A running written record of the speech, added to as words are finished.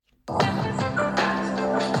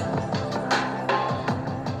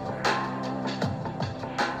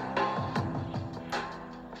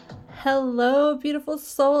Hello, beautiful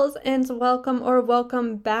souls, and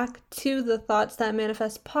welcome back to the Thoughts That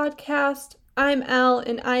Manifest podcast. I'm Elle,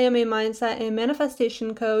 and I am a mindset and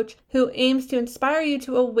manifestation coach who aims to inspire you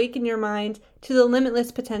to awaken your mind to the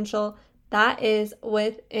limitless potential that is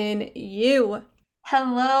within you.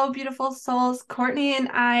 Hello, beautiful souls. Courtney and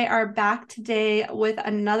I are back today with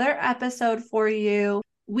another episode for you.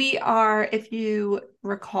 We are, if you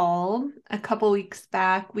recall, a couple weeks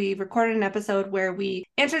back, we recorded an episode where we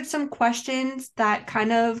answered some questions that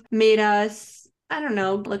kind of made us,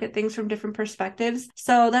 look at things from different perspectives.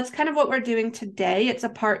 So that's kind of what we're doing today. It's a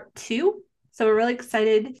part 2. So we're really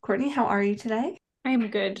excited. Courtney, how are you today? I am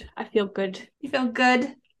good. I feel good. You feel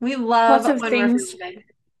good? We love Lots of when we're things, feeling good.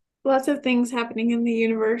 lots of things happening in the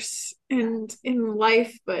universe and in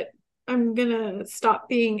life, but I'm gonna stop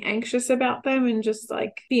being anxious about them and just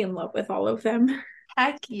like be in love with all of them.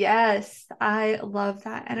 Heck yes. I love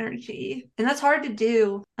that energy. And that's hard to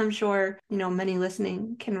do. I'm sure, many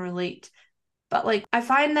listening can relate. But I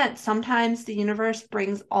find that sometimes the universe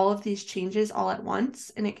brings all of these changes all at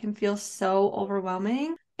once, and it can feel so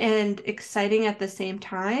overwhelming and exciting at the same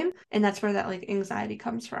time. And that's where that anxiety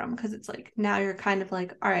comes from, because it's now you're kind of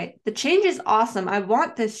like, all right, the change is awesome. I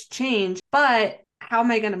want this change, but how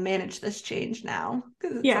am I going to manage this change now?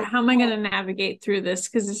 Because it's Yeah, like, how am I oh, gonna navigate through this?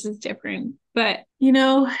 Because this is different. But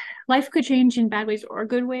life could change in bad ways or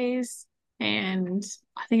good ways. And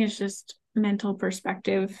I think it's just mental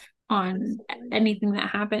perspective on anything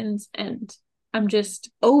that happens. And I'm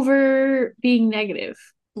just over being negative.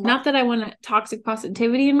 love Not that I want toxic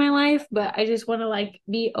positivity in my life, but I just want to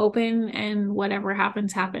be open and whatever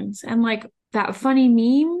happens, happens. And that funny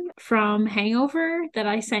meme from Hangover that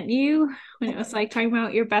I sent you when it was talking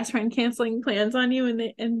about your best friend canceling plans on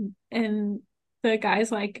you and the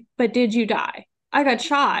guy's like, but did you die? I got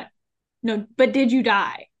shot. No, but did you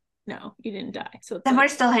die? No, you didn't die. So it's Then we're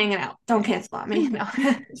still hanging out. Don't cancel on me. No,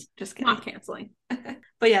 just not kidding. canceling.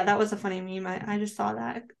 But yeah, that was a funny meme. I just saw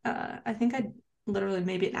that. I think I literally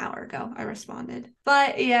maybe an hour ago I responded.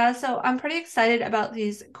 But yeah, so I'm pretty excited about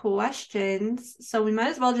these questions. So we might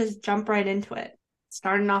as well just jump right into it.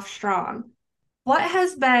 Starting off strong. What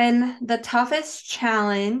has been the toughest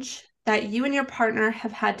challenge that you and your partner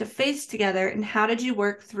have had to face together, and how did you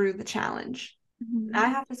work through the challenge? I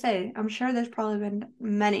have to say, I'm sure there's probably been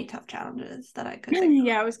many tough challenges that I could think of.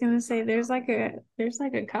 Yeah, I was gonna say there's a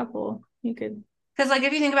couple you could. Because,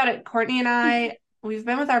 if you think about it, Courtney and I, we've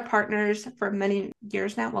been with our partners for many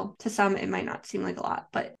years now. Well, to some, it might not seem like a lot,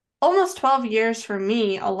 but almost 12 years for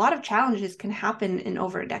me, a lot of challenges can happen in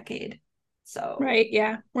over a decade. So, Right,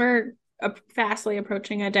 yeah. We're fastly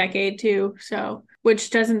approaching a decade too, so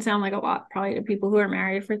which doesn't sound like a lot probably to people who are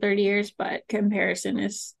married for 30 years, but comparison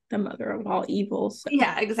is the mother of all evils. So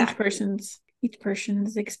yeah, each exactly.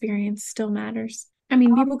 person's experience still matters. I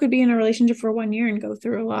mean, people could be in a relationship for 1 year and go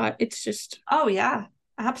through a lot. It's just Oh, yeah,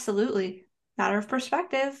 absolutely. Matter of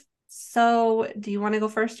perspective. So, do you want to go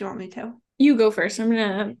first? Do you want me to? you go first. I'm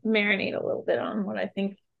gonna marinate a little bit on what I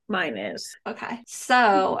think mine is. Okay.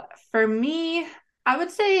 So for me, I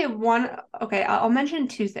would say okay, I'll mention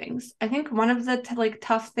two things. I think one of the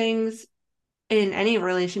tough things in any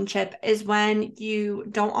relationship is when you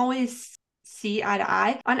don't always see eye to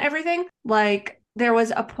eye on everything. There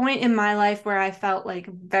was a point in my life where I felt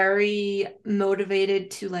very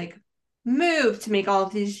motivated to move, to make all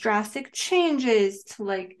of these drastic changes,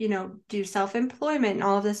 to do self-employment, and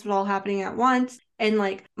all of this was all happening at once. And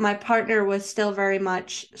my partner was still very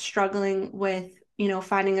much struggling with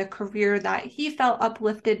finding a career that he felt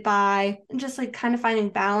uplifted by, and just kind of finding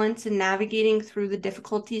balance and navigating through the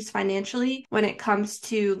difficulties financially when it comes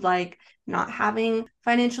to not having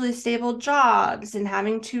financially stable jobs and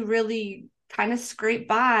having to really kind of scrape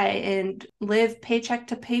by and live paycheck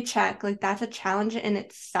to paycheck. That's a challenge in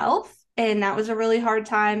itself. And that was a really hard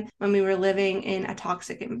time when we were living in a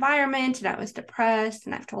toxic environment and I was depressed.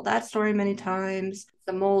 And I've told that story many times,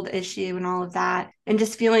 the mold issue and all of that. And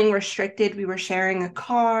just feeling restricted. We were sharing a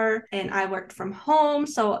car and I worked from home.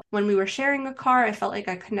 So when we were sharing a car, I felt like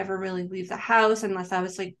I could never really leave the house unless I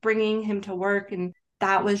was bringing him to work. And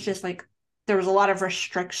that was just there was a lot of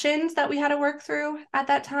restrictions that we had to work through at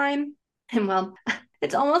that time. And well,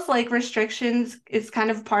 it's almost like restrictions is kind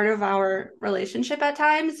of part of our relationship at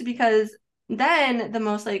times, because then the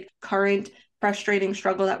most current frustrating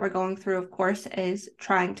struggle that we're going through, of course, is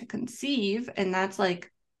trying to conceive. And that's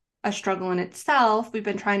a struggle in itself. We've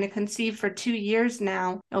been trying to conceive for 2 years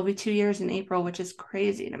now. It'll be 2 years in April, which is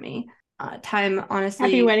crazy to me. Time, Happy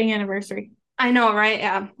honestly, wedding anniversary. I know, right?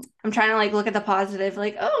 Yeah. I'm trying to look at the positive,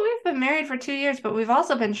 oh, we've been married for 2 years, but we've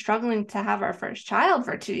also been struggling to have our first child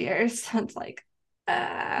for 2 years. So it's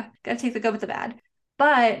gotta take the good with the bad.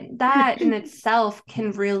 But that in itself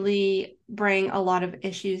can really bring a lot of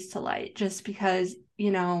issues to light just because,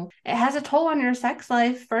 it has a toll on your sex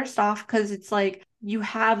life, first off, because it's like you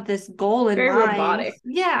have this goal in Very mind. robotic.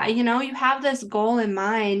 Yeah, you have this goal in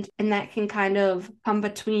mind, and that can kind of come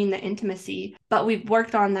between the intimacy. But we've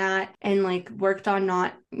worked on that and like worked on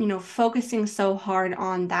not, focusing so hard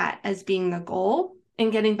on that as being the goal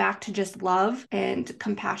and getting back to just love and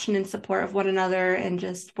compassion and support of one another and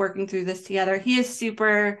just working through this together. He is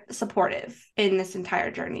super supportive in this entire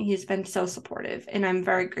journey. He's been so supportive, and I'm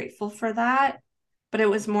very grateful for that. But it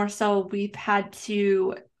was more so we've had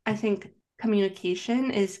to, I think, communication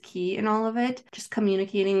is key in all of it. Just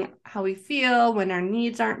communicating how we feel when our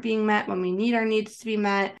needs aren't being met, when we need our needs to be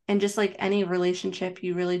met. And just like any relationship,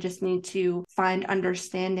 you really just need to find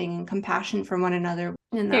understanding and compassion for one another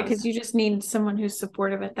in Yeah, those. because you just need someone who's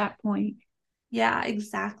supportive at that point. Yeah,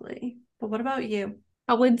 exactly. But what about you?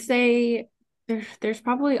 I would say there's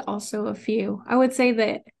probably also a few. I would say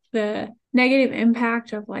that the negative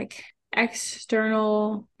impact of like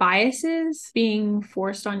external biases being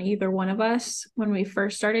forced on either one of us when we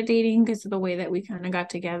first started dating because of the way that we kind of got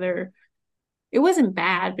together. It wasn't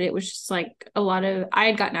bad, but it was just like a lot of I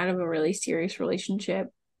had gotten out of a really serious relationship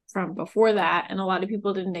from before that, and a lot of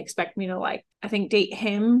people didn't expect me to like I think date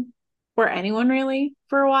him or anyone really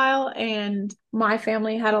for a while. And my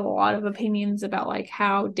family had a lot of opinions about like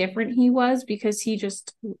how different he was because he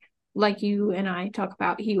just like you and I talk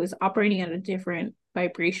about, he was operating at a different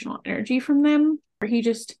vibrational energy from them, where he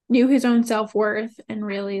just knew his own self-worth and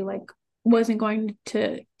really like wasn't going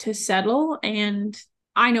to settle. And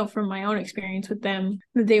I know from my own experience with them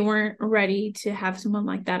that they weren't ready to have someone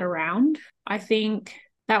like that around. I think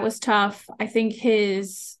that was tough. I think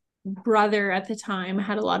his brother at the time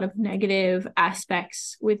had a lot of negative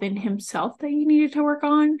aspects within himself that he needed to work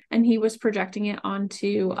on, and he was projecting it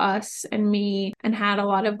onto us and me and had a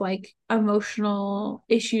lot of like emotional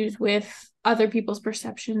issues with other people's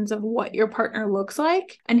perceptions of what your partner looks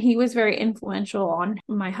like. And he was very influential on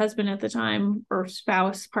my husband at the time, or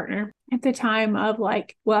spouse partner at the time, of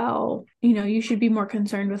like, well, you should be more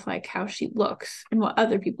concerned with like how she looks and what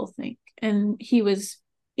other people think. And he was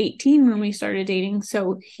 18 when we started dating,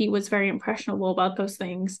 so he was very impressionable about those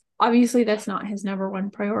things. Obviously, that's not his number one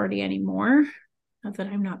priority anymore. Not that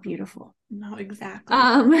I'm not beautiful. No, exactly.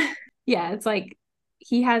 Um, yeah, it's like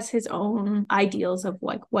he has his own ideals of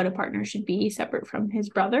like what a partner should be separate from his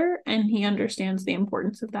brother, and he understands the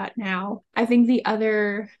importance of that now. I think the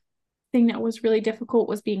other thing that was really difficult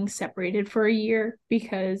was being separated for a year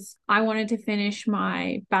because I wanted to finish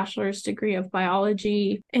my bachelor's degree of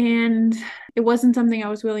biology, and it wasn't something I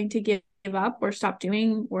was willing to give up or stop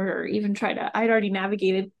doing or even try to. I'd already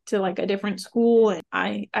navigated to like a different school, and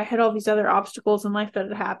I had all these other obstacles in life that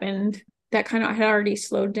had happened that kind of had already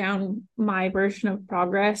slowed down my version of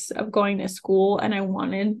progress of going to school. And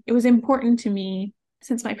it was important to me,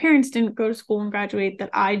 since my parents didn't go to school and graduate, that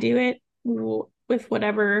I do it with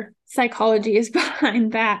whatever psychology is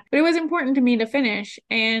behind that. But it was important to me to finish,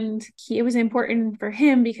 and it was important for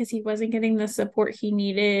him because he wasn't getting the support he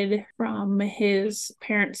needed from his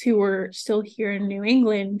parents, who were still here in New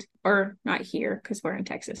England, or not here because we're in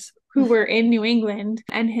Texas, who were in New England,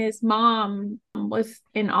 and his mom was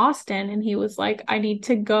in Austin, and he was like, I need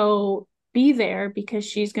to go be there because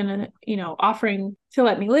she's gonna, offering to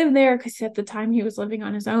let me live there, because at the time he was living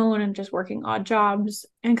on his own and just working odd jobs,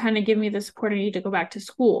 and kind of give me the support I need to go back to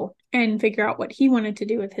school and figure out what he wanted to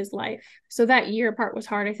do with his life. So that year apart was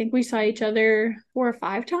hard. I think we saw each other 4 or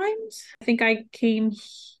 5 times. I think I came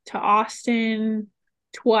to Austin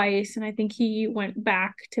twice, and I think he went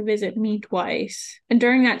back to visit me twice. And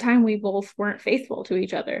during that time, we both weren't faithful to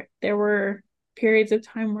each other. There were periods of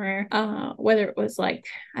time where whether it was like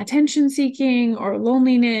attention seeking or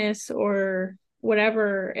loneliness or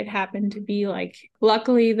whatever it happened to be, like,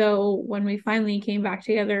 luckily though, when we finally came back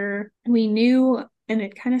together, we knew, and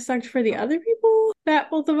it kind of sucked for the other people that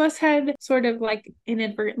both of us had sort of like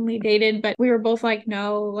inadvertently dated, but we were both like,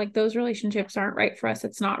 no, like those relationships aren't right for us.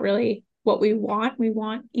 It's not really what we want. We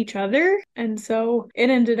want each other. And so it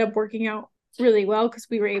ended up working out really well because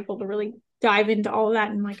we were able to really dive into all of that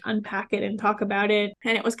and like unpack it and talk about it.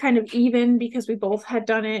 And it was kind of even because we both had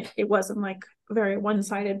done it. It wasn't like a very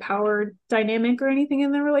one-sided power dynamic or anything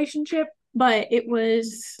in the relationship, but it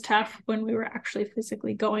was tough when we were actually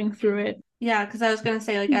physically going through it. Yeah, because I was going to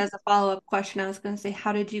say, like, as a follow-up question, I was going to say,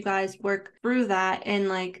 how did you guys work through that and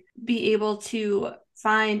like be able to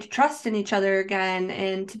find trust in each other again,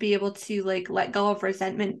 and to be able to like let go of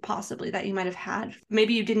resentment possibly that you might have had?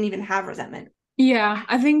 Maybe you didn't even have resentment. Yeah,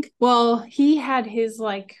 I think, well, he had his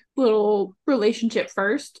like little relationship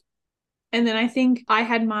first, And then I think I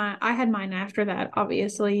had mine after that,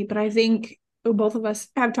 obviously, but I think both of us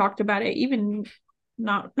have talked about it, even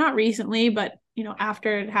not recently, but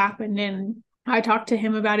after it happened. And I talked to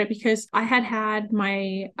him about it because I had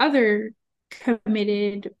my other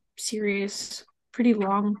committed, serious, pretty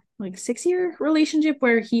long, like 6 year relationship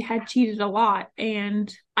where he had cheated a lot,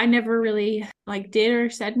 and I never really like did or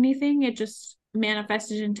said anything. It just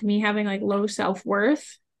manifested into me having like low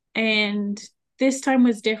self-worth. And this time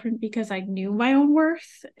was different because I knew my own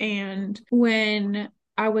worth. And when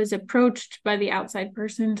I was approached by the outside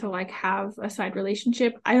person to like have a side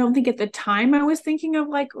relationship, I don't think at the time I was thinking of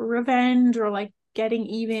like revenge or like getting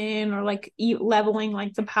even or like leveling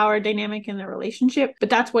like the power dynamic in the relationship, but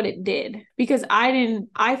that's what it did. Because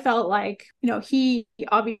I felt like he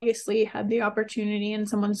obviously had the opportunity and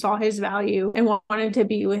someone saw his value and wanted to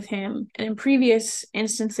be with him. And in previous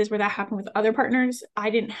instances where that happened with other partners, I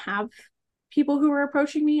didn't have people who were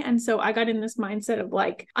approaching me, and so I got in this mindset of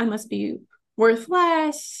like I must be worth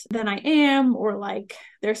less than I am, or like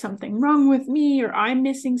there's something wrong with me, or I'm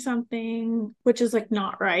missing something, which is like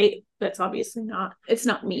not right. That's obviously not, it's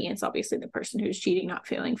not me. It's obviously the person who's cheating, not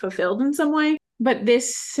feeling fulfilled in some way. But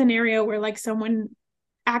this scenario where like someone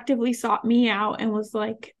actively sought me out and was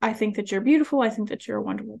like, I think that you're beautiful. I think that you're a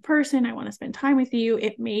wonderful person. I want to spend time with you.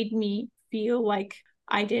 It made me feel like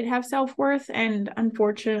I did have self-worth. And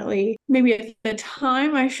unfortunately, maybe at the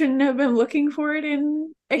time I shouldn't have been looking for it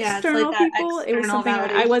in Yeah, it's like external that people. It was external something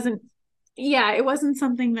I validation. wasn't, yeah, it wasn't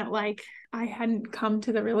something that like I hadn't come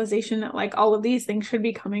to the realization that like all of these things should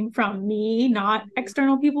be coming from me, not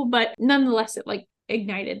external people. But nonetheless, it like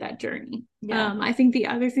ignited that journey. Yeah. I think the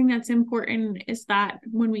other thing that's important is that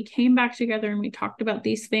when we came back together and we talked about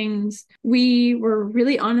these things, we were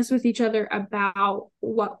really honest with each other about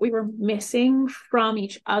what we were missing from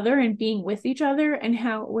each other and being with each other, and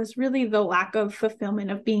how it was really the lack of fulfillment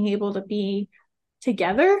of being able to be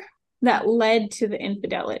together that led to the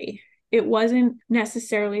infidelity. It wasn't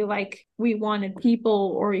necessarily like we wanted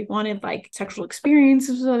people or we wanted like sexual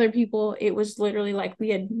experiences with other people. It was literally like we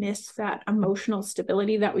had missed that emotional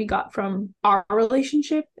stability that we got from our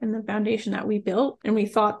relationship and the foundation that we built. And we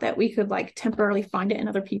thought that we could like temporarily find it in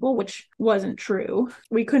other people, which wasn't true.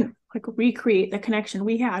 We couldn't like recreate the connection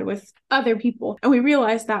we had with other people. And we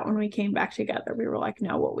realized that when we came back together, we were like,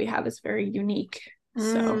 no, what we have is very unique.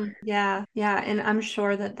 So Yeah, yeah. And I'm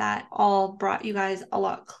sure that that all brought you guys a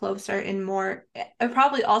lot closer and more. It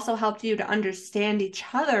probably also helped you to understand each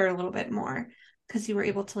other a little bit more because you were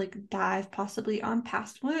able to like dive possibly on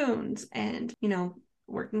past wounds and,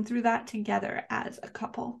 working through that together as a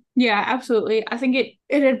couple. yeah, absolutely. I think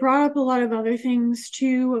it had brought up a lot of other things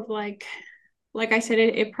too, of like I said,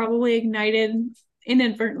 it probably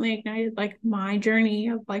inadvertently ignited like my journey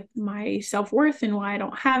of like my self-worth and why I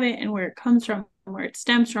don't have it and where it comes from, where it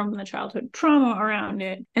stems from, the childhood trauma around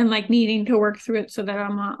it, and like needing to work through it so that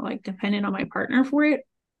I'm not like dependent on my partner for it.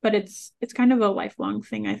 But it's kind of a lifelong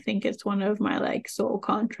thing. I think it's one of my like soul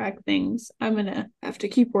contract things. I'm gonna have to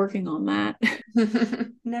keep working on that.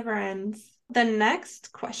 Never ends. The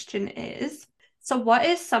next question is, so what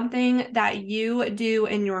is something that you do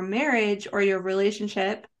in your marriage or your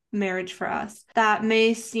relationship, marriage for us, that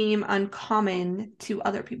may seem uncommon to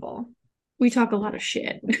other people? We talk a lot of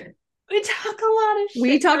shit. We talk a lot of We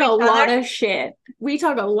shit to talk a each lot other. of shit. We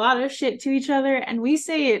talk a lot of shit to each other, and we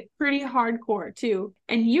say it pretty hardcore too.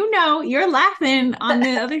 And you're laughing on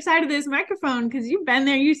the other side of this microphone because you've been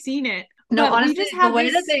there, you've seen it. No, But we honestly, just the have way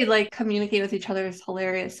that this they like communicate with each other is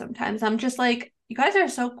hilarious sometimes. I'm just like, you guys are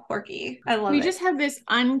so quirky. I love we it. just have this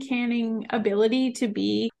uncanny ability to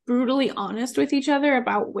be brutally honest with each other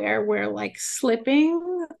about where we're like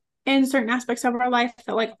slipping in certain aspects of our life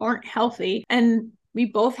that like aren't healthy. And we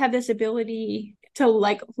both have this ability to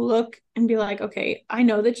like look and be like, okay, I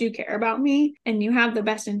know that you care about me and you have the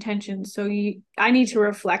best intentions. So I need to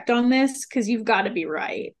reflect on this because you've got to be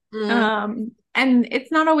right. Mm, And it's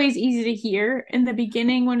not always easy to hear. In the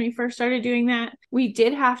beginning, when we first started doing that, we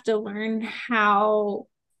did have to learn how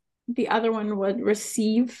the other one would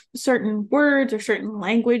receive certain words or certain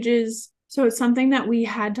languages. So it's something that we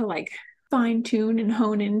had to like fine tune and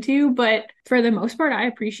hone into. But for the most part, I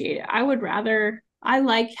appreciate it. I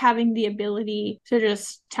like having the ability to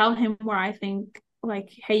just tell him where I think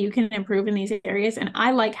like, hey, you can improve in these areas. And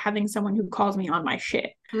I like having someone who calls me on my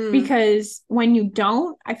shit, mm, because when you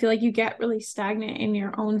don't, I feel like you get really stagnant in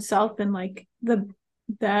your own self and like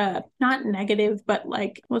the not negative, but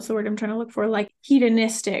like what's the word I'm trying to look for? Like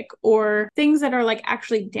hedonistic or things that are like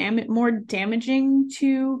actually more damaging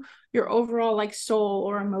to your overall like soul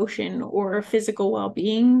or emotion or physical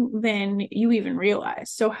well-being than you even realize.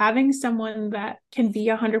 So having someone that can be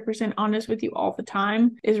 100% honest with you all the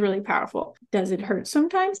time is really powerful. Does it hurt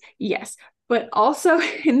sometimes? Yes. But also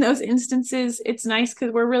in those instances, it's nice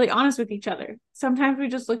because we're really honest with each other. Sometimes we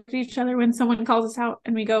just look at each other when someone calls us out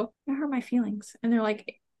and we go, "That hurt my feelings." And they're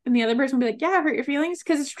like, and the other person will be like, "Yeah, I hurt your feelings,"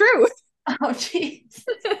 because it's true. Oh, jeez.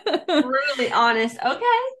 Brutally honest.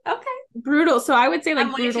 Okay. Okay. Brutal. So I would say I'm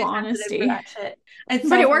like way brutal too sensitive for honesty, that shit. It's but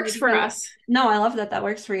so it funny works for because us. no, I love that that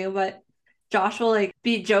works for you, but Josh will like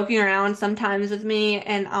be joking around sometimes with me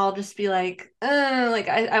and I'll just be like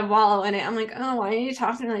I wallow in it. I'm like, oh, why are you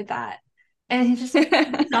talking to me like that? And he's just like,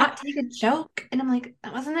 "Can you not take a joke?" And I'm like,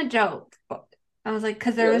 that wasn't a joke. I was like,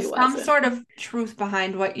 because there Really was some wasn't. sort of truth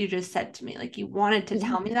behind what you just said to me. Like you wanted to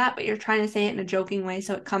tell me that, but you're trying to say it in a joking way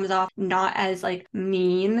so it comes off not as like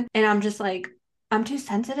mean. And I'm just like, I'm too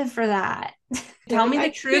sensitive for that. You're Tell like, me the I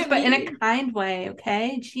truth, can't but in a be. kind way,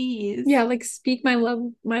 okay? Jeez. Yeah, like speak my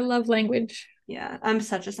love language. Yeah, I'm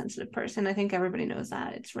such a sensitive person. I think everybody knows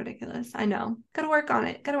that. It's ridiculous. I know. Gotta work on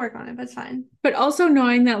it. Gotta work on it, but it's fine. But also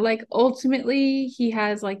knowing that like ultimately he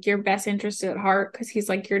has like your best interest at heart because he's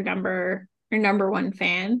like your number one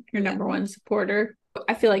fan, your Yeah. number one supporter.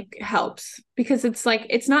 I feel like helps because it's like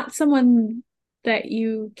it's not someone that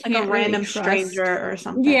you Like a can't really random stranger trust. or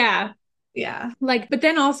something. Yeah. Yeah. Like, but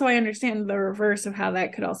then also I understand the reverse of how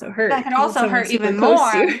that could also That hurt could because it's also someone hurt super even close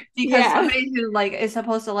to more you. because Yeah. somebody who like is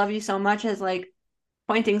supposed to love you so much is like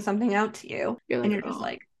pointing something out to you You're and like, you're just oh.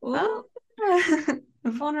 like, Oh. oh,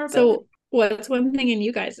 vulnerability. So what's one thing in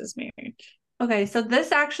you guys' marriage? Okay, so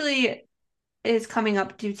this actually is coming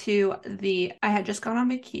up due to the I had just gone on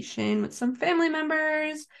vacation with some family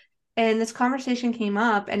members and this conversation came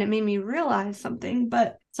up and it made me realize something.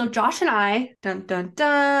 But so Josh and I, dun dun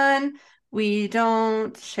dun, we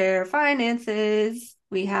don't share finances.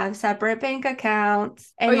 We have separate bank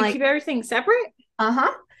accounts Oh, and you like, keep everything separate?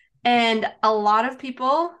 uh-huh. And a lot of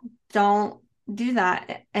people don't do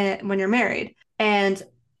that when you're married. And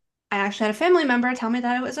I actually had a family member tell me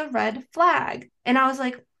that it was a red flag. And I was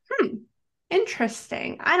like, hmm,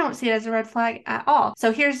 interesting. I don't see it as a red flag at all.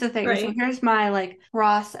 So here's the thing. So Right. here's my like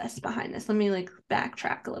process behind this. Let me like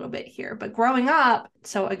backtrack a little bit here. But growing up,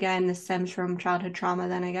 so again, this stems from childhood trauma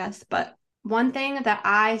then, I guess, but one thing that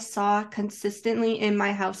I saw consistently in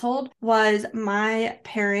my household was my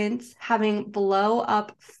parents having blow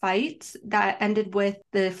up fights that ended with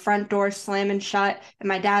the front door slamming shut and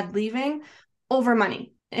my dad leaving over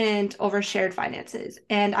money and over shared finances.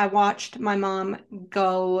 And I watched my mom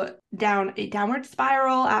go down a downward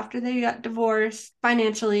spiral after they got divorced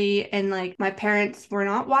financially. And like my parents were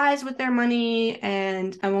not wise with their money.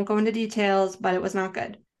 And I won't go into details, but it was not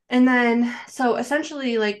good. And then, so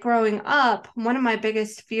essentially, like growing up, one of my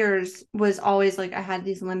biggest fears was always like I had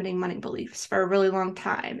these limiting money beliefs for a really long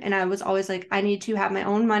time. And I was always like, I need to have my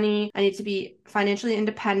own money. I need to be financially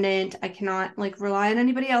independent. I cannot like rely on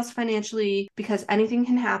anybody else financially because anything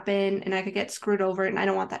can happen and I could get screwed over. And I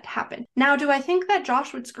don't want that to happen. Now, do I think that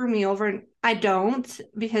Josh would screw me over? I don't,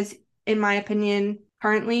 because in my opinion,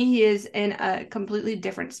 currently, he is in a completely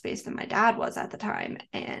different space than my dad was at the time.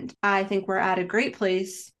 And I think we're at a great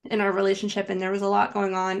place in our relationship. And there was a lot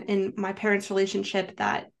going on in my parents' relationship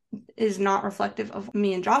that is not reflective of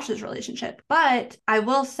me and Josh's relationship. But I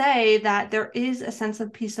will say that there is a sense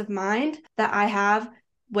of peace of mind that I have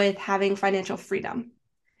with having financial freedom.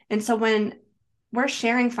 And so when we're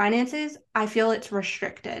sharing finances, I feel it's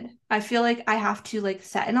restricted. I feel like I have to like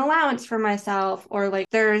set an allowance for myself or like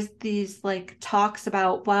there's these like talks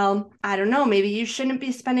about, well, I don't know, maybe you shouldn't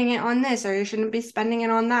be spending it on this or you shouldn't be spending it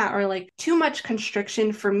on that or like too much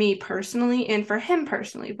constriction for me personally and for him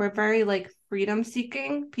personally. We're very like freedom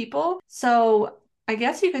seeking people. So I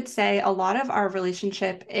guess you could say a lot of our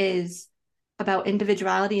relationship is about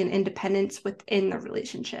individuality and independence within the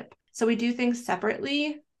relationship. So we do things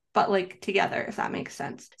separately but like together, if that makes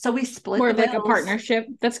sense. So we split More the of like a bills. partnership.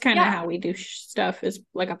 That's kind of Yeah, how we do stuff is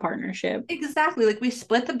like a partnership. exactly. Like we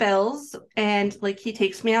split the bills and like he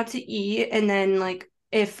takes me out to eat. And then like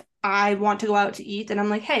if I want to go out to eat, then I'm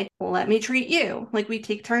like, hey, let me treat you. Like we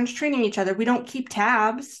take turns treating each other. We don't keep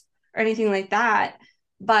tabs or anything like that.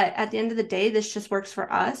 But at the end of the day, this just works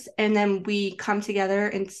for us. And then we come together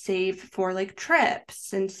and save for like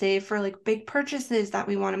trips and save for like big purchases that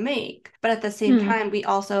we want to make. But at the same Hmm. time, we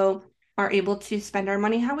also are able to spend our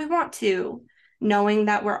money how we want to. knowing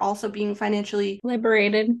that we're also being financially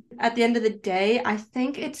Liberated. at the end of the day, I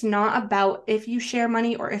think it's not about if you share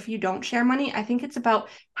money or if you don't share money. I think it's about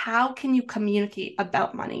how can you communicate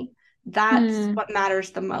about money. That's Hmm. what matters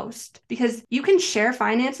the most because you can share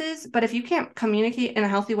finances, but if you can't communicate in a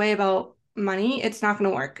healthy way about money, it's not going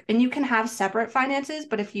to work. And you can have separate finances,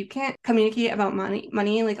 but if you can't communicate about money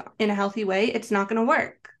like in a healthy way, it's not going to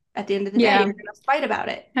work. At the end of the day, Yeah, you're going to fight about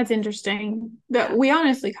it. that's interesting. Yeah. That we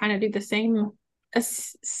honestly kind of do the same,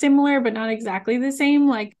 similar, but not exactly the same.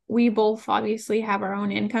 Like we both obviously have our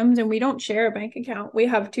own incomes and we don't share a bank account. We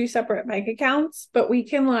have two separate bank accounts, but we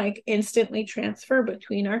can like instantly transfer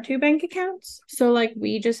between our two bank accounts. So like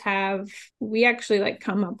we actually like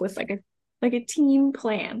come up with like a team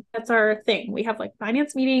plan. That's our thing. We have like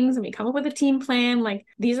finance meetings and we come up with a team plan. Like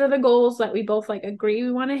these are the goals that we both like agree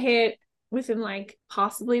we want to hit within like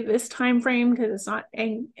possibly this time frame because it's not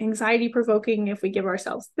anxiety provoking if we give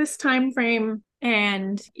ourselves this time frame,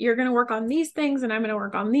 and you're going to work on these things and I'm going to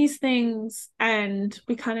work on these things, and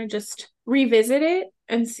we kind of just revisit it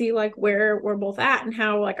and see like where we're both at and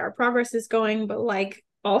how like our progress is going. But like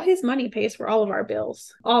all his money pays for all of our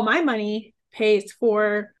bills, all my money pays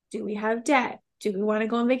for, do we have debt, do we want to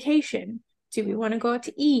go on vacation, do we want to go out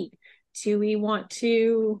to eat, do we want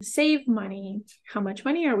to save money? How much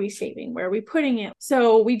money are we saving? Where are we putting it?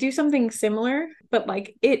 So we do something similar, but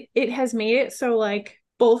like it has made it so like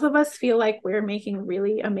both of us feel like we're making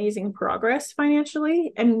really amazing progress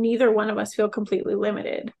financially, and neither one of us feel completely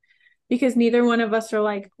limited because neither one of us are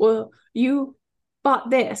like, well, you bought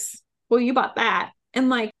this, well, you bought that. And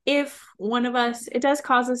like, if one of us, it does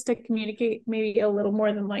cause us to communicate maybe a little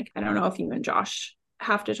more than like, I don't know if you and Josh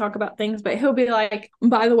have to talk about things, but he'll be like,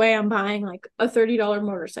 by the way, I'm buying like a $30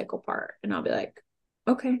 motorcycle part. And I'll be like,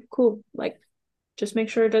 okay, cool. Like, just make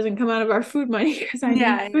sure it doesn't come out of our food money because I need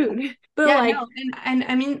Yeah, yeah. food. But Yeah, like, no, and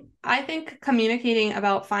I mean, I think communicating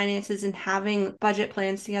about finances and having budget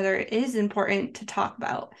plans together is important to talk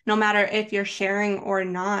about, no matter if you're sharing or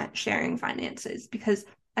not sharing finances, because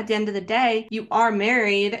at the end of the day, you are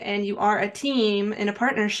married and you are a team in a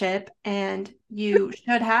partnership, and you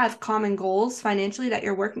should have common goals financially that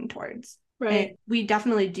you're working towards. And right. we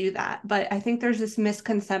definitely do that. But I think there's this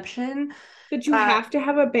misconception That you that have to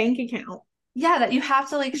have a bank account yeah, that you have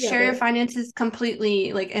to like share your together. finances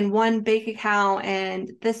completely like in one bank account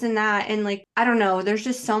and this and that. And like, I don't know, there's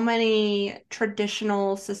just so many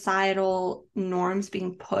traditional societal norms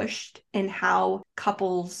being pushed in how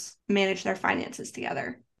couples manage their finances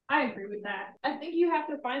together. I agree with that. I think you have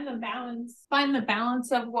to find the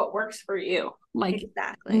balance of what works for you. Like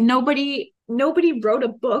Exactly. nobody wrote a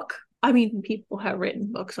book. I mean, people have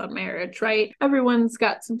written books on marriage, right? Everyone's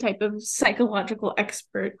got some type of psychological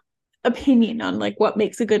expert opinion on like what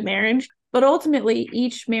makes a good marriage. But ultimately,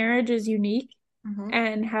 each marriage is unique Mhm.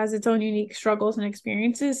 and has its own unique struggles and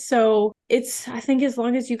experiences. So it's, I think, as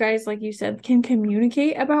long as you guys, like you said, can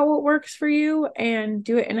communicate about what works for you and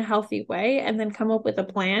do it in a healthy way and then come up with a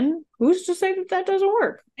plan, who's to say that that doesn't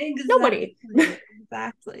work? Nobody. Exactly.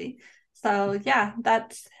 Exactly. So yeah,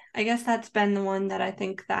 I guess that's been the one that I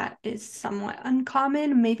think that is somewhat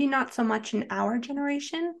uncommon, maybe not so much in our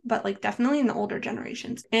generation, but like definitely in the older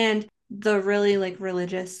generations and the really like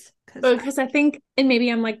religious because Because I think, and maybe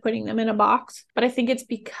I'm like putting them in a box, but I think it's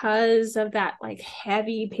because of that like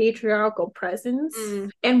heavy patriarchal presence.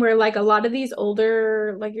 mm, And where like a lot of these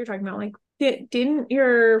older, like you're talking about, like, didn't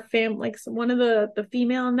your fam like one of the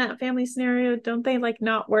female in that family scenario, don't they like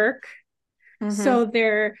not work? hmm So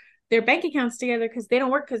their bank accounts together because they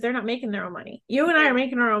don't work because they're not making their own money. You and I yeah, are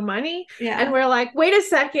making our own money, and yeah, we're like, wait a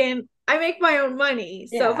second, I make my own money.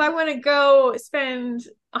 So if yeah. I want to go spend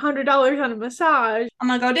 $100 on a massage, I'm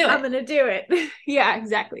gonna go do I'm it. gonna do it. Yeah,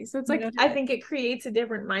 exactly. So it's I'm like gonna go I do it. think it creates a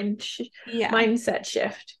different Yeah, mindset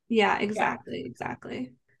shift. yeah, Yeah. exactly,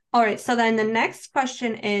 exactly. All right, so then the next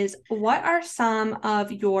question is, what are some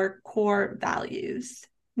of your core values?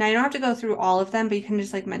 Now you don't have to go through all of them, but you can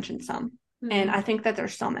just like mention some. And I Hmm. think that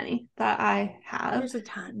there's so many that I have. There's a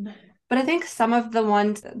ton. But I think some of the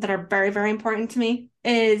ones that are very, very important to me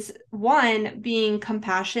is one being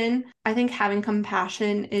compassion. I think having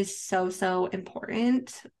compassion is so, so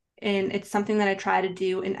important. And it's something that I try to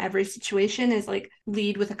do in every situation is like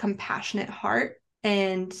lead with a compassionate heart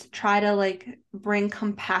and try to like bring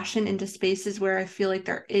compassion into spaces where I feel like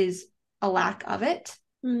there is a lack of it.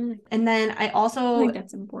 Mm, And then I I also think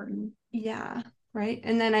that's important. yeah, right.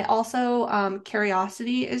 And then I also,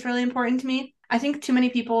 curiosity is really important to me. I think too many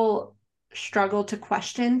people struggle to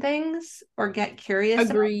question things or get curious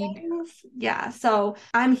about Agreed. things. Yeah, so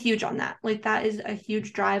I'm huge on that. Like that is a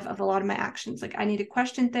huge drive of a lot of my actions. Like I need to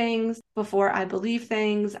question things before I believe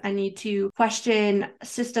things. I need to question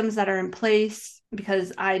systems that are in place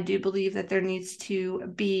because I do believe that there needs to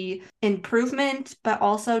be improvement, but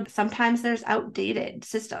also sometimes there's outdated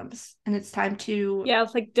systems and it's time to, Yeah,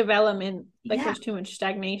 it's like development. Like yeah, there's too much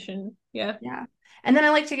stagnation. Yeah. yeah. And then I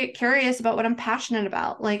like to get curious about what I'm passionate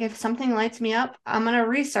about. Like if something lights me up, I'm gonna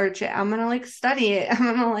research it. I'm gonna like study it. I'm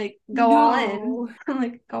gonna like go all in. No.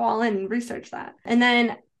 Like go all in and research that. And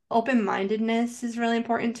then open-mindedness is really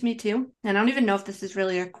important to me too. And I don't even know if this is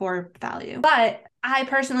really a core value, but I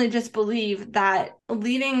personally just believe that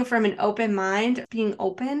leading from an open mind, being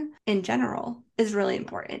open in general is really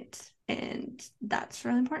important. And that's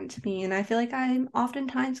really important to me. And I feel like I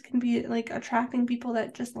oftentimes can be like attracting people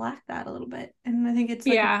that just lack that a little bit. And I think it's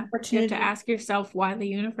like an Yeah. You have to opportunity. ask yourself why the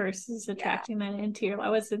universe is Yeah. attracting that into your life.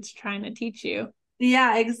 What's it's trying to teach you.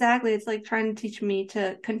 Yeah, exactly. It's like trying to teach me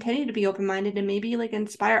to continue to be open-minded and maybe like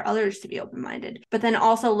inspire others to be open-minded. But then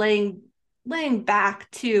also laying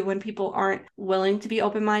back too when people aren't willing to be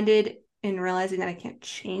open-minded and realizing that I can't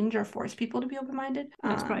change or force people to be open-minded.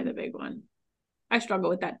 That's probably the big one. I struggle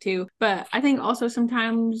with that too. But I think also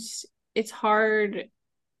sometimes it's hard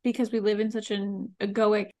because we live in such an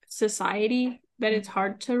egoic society that it's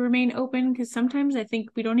hard to remain open because sometimes I think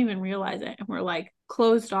we don't even realize it and we're like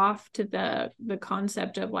closed off to the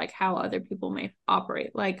concept of like how other people may operate.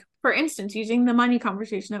 Like for instance, using the money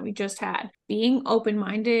conversation that we just had, being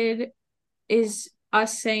open-minded is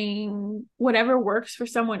us saying whatever works for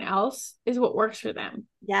someone else is what works for them.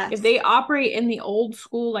 If Yes. they operate in the old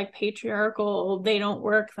school, like patriarchal, they don't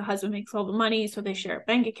work, the husband makes all the money, so they share a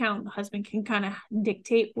bank account, the husband can kind of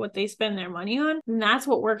dictate what they spend their money on, and that's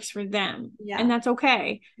what works for them. And Yeah. that's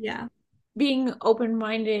okay. Yeah. Being open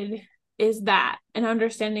minded is that, and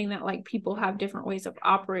understanding that like people have different ways of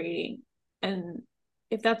operating. And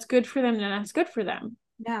if that's good for them, then that's good for them.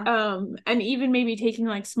 Yeah. And even maybe taking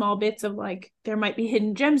like small bits of like there might be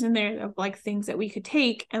hidden gems in there of like things that we could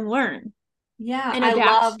take and learn Yeah, and I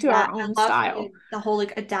love adapt to our that. own I love style. the whole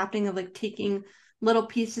like adapting of like taking little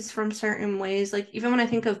pieces from certain ways. Like even when I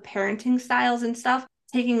think of parenting styles and stuff,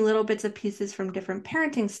 taking little bits of pieces from different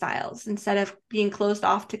parenting styles instead of being closed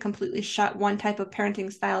off to completely shut one type of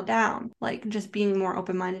parenting style down. Like just being more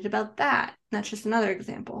open-minded about that. That's just another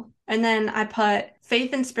example. And then I put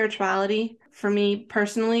faith and spirituality for me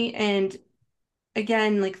personally, and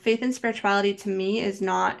again, like faith and spirituality to me is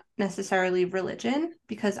not necessarily religion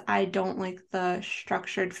because I don't like the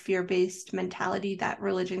structured fear-based mentality that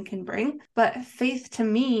religion can bring. But faith to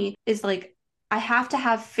me is like I have to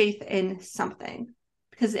have faith in something.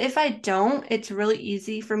 Because if I don't, it's really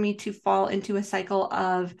easy for me to fall into a cycle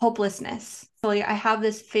of hopelessness. So like I have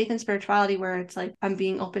this faith and spirituality where it's like I'm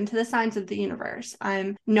being open to the signs of the universe.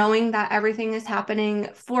 I'm knowing that everything is happening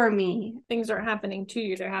for me. Things aren't happening to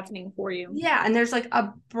you, they're happening for you. Yeah, and there's like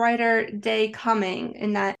a brighter day coming,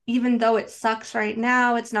 in that even though it sucks right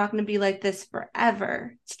now, it's not going to be like this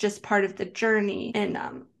forever. It's just part of the journey. And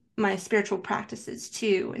my spiritual practices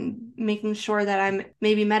too, and making sure that I'm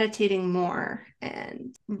maybe meditating more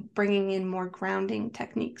and bringing in more grounding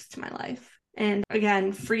techniques to my life. And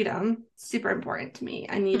again, freedom, super important to me.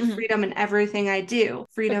 I need Mm-hmm. freedom in everything I do,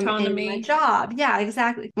 freedom in my Autonomy. job. Yeah,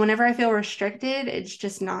 exactly. Whenever I feel restricted,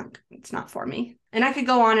 it's not for me. And I could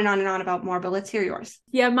go on and on and on about more, but let's hear yours.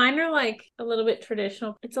 Yeah, mine are like a little bit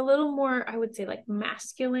traditional. It's a little more, I would say, like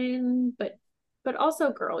masculine, but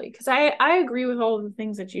also girly. Because I agree with all of the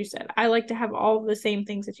things that you said. I like to have all of the same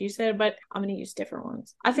things that you said, but I'm gonna use different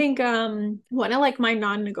ones. I think one of like my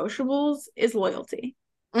non-negotiables is loyalty.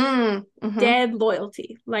 Mm-hmm. Dead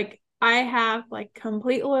loyalty. Like I have like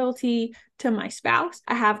complete loyalty to my spouse.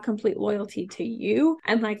 I have complete loyalty to you.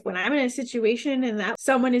 And like when I'm in a situation and that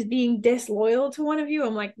someone is being disloyal to one of you,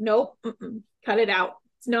 I'm like, nope, cut it out.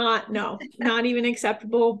 It's not, no, not even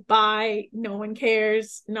acceptable. Bye. No one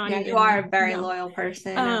cares. Not Yeah, you are even, a very no. loyal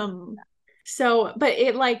person. Um, so, but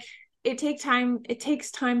it like, it takes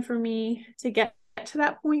time for me to get to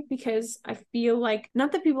that point because I feel like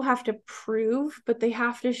not that people have to prove, but they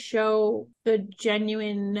have to show the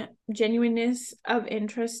genuineness of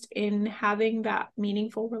interest in having that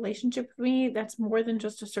meaningful relationship with me that's more than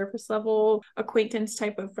just a surface level acquaintance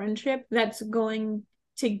type of friendship that's going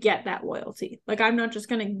to get that loyalty. Like I'm not just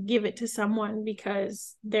going to give it to someone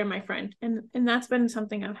because they're my friend. And that's been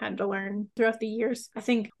something I've had to learn throughout the years. I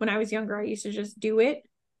think when I was younger I used to just do it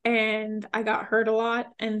and I got hurt a lot,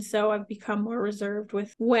 and so I've become more reserved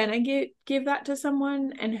with when I give that to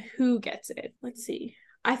someone and who gets it. Let's see.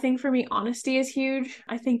 I think for me, honesty is huge.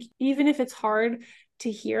 I think even if it's hard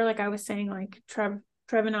to hear, like I was saying, like Trev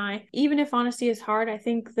and I, even if honesty is hard, I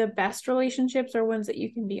think the best relationships are ones that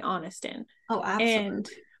you can be honest in. Oh, And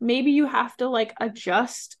absolutely. maybe you have to like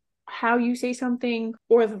adjust how you say something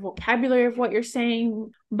or the vocabulary of what you're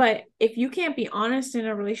saying. But if you can't be honest in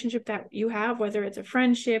a relationship that you have, whether it's a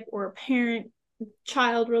friendship or a parent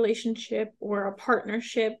child relationship or a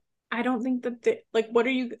partnership, I don't think that like what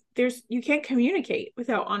are you there's you can't communicate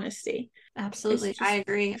without honesty. Absolutely. I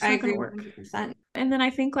agree. It's I not going agree to work. 100%. And then I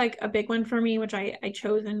think like a big one for me, which I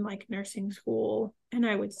chose in like nursing school, and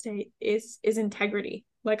I would say is integrity.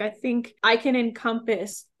 Like I think I can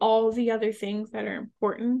encompass all the other things that are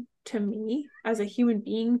important to me as a human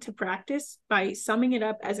being to practice by summing it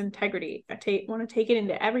up as integrity. I want to take it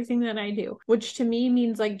into everything that I do, which to me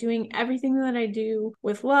means like doing everything that I do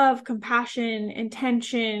with love, compassion,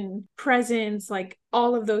 intention, presence, like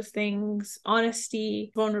all of those things,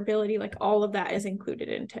 honesty, vulnerability, like all of that is included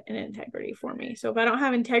in integrity for me. So if I don't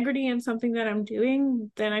have integrity in something that I'm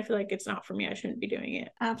doing, then I feel like it's not for me. I shouldn't be doing it.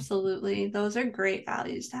 Absolutely. Those are great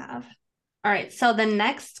values to have. All right. So the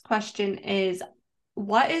next question is,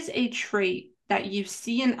 what is a trait that you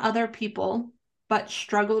see in other people but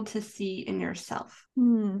struggle to see in yourself?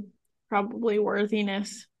 Probably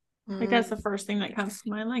worthiness. Like Mm, that's the first thing that comes to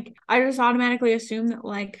mind. Like I just automatically assume that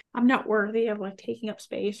like I'm not worthy of like taking up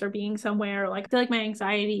space or being somewhere. Like I feel like my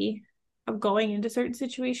anxiety of going into certain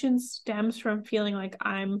situations stems from feeling like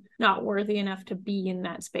I'm not worthy enough to be in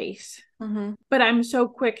that space. mm-hmm. But I'm so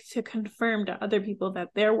quick to confirm to other people that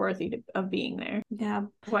they're worthy of being there. Yeah.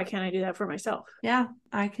 Why can't I do that for myself? Yeah.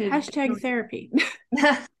 I could. Hashtag therapy.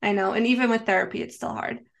 I know. And even with therapy, it's still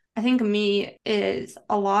hard. I think me is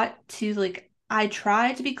a lot to like, I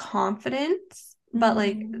try to be confident, but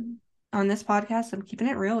like on this podcast, I'm keeping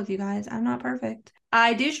it real with you guys. I'm not perfect.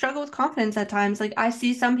 I do struggle with confidence at times. Like I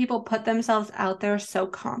see some people put themselves out there so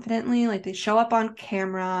confidently, like they show up on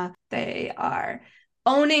camera, they are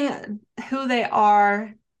owning who they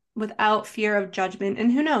are without fear of judgment. And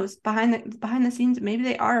who knows, behind the scenes, maybe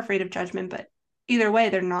they are afraid of judgment, but either way,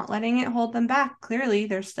 they're not letting it hold them back. Clearly,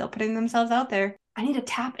 they're still putting themselves out there. I need to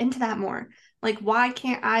tap into that more. Like, why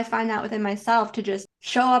can't I find that within myself to just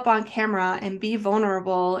show up on camera and be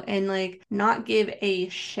vulnerable and like not give a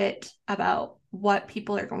shit about what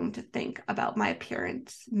people are going to think about my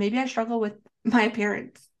appearance? Maybe I struggle with my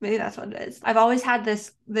appearance. Maybe that's what it is. I've always had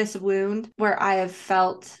this wound where I have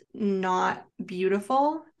felt not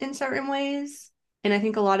beautiful in certain ways. And I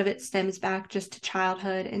think a lot of it stems back just to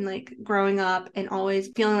childhood and like growing up and always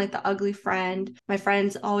feeling like the ugly friend. My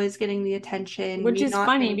friends always getting the attention, Which me is not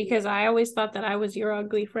funny getting. because I always thought that I was your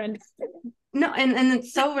ugly friend. No, and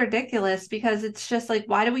it's so ridiculous because it's just like,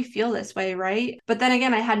 why do we feel this way, right? But then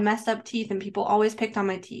again, I had messed up teeth and people always picked on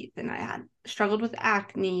my teeth, and I had struggled with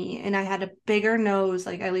acne and I had a bigger nose,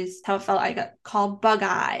 like at least how it felt. I got called bug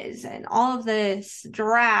eyes and all of this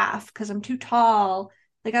giraffe because I'm too tall.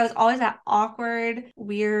 Like I was always that awkward,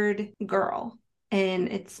 weird girl. And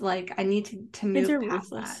it's like I need to Kids move are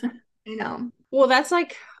past ruthless. that. You know. Well, that's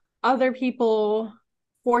like other people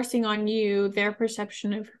forcing on you their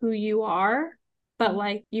perception of who you are, but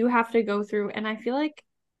like you have to go through. And I feel like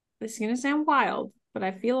this is gonna sound wild, but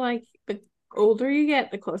I feel like the older you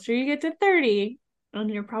get, the closer you get to 30,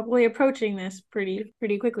 and you're probably approaching this pretty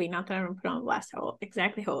quickly. Not that I'm gonna put on blast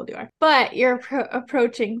exactly how old you are, but you're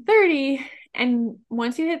approaching 30, and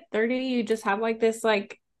once you hit 30, you just have like this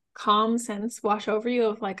like calm sense wash over you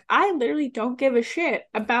of like, I literally don't give a shit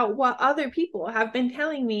about what other people have been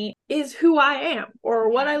telling me is who I am or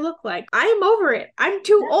what I look like. I'm over it. I'm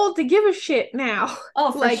too Yeah. old to give a shit now.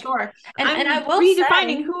 Oh, for Like sure. And I I'm will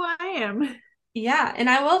redefining say, who I am. yeah, and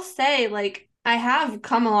I will say, like, I have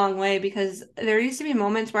come a long way because there used to be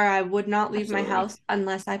moments where I would not leave my Absolutely. house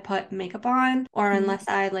unless I put makeup on or Mm-hmm. unless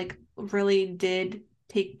I like really did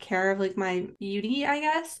take care of like my beauty, I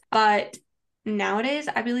guess. But nowadays,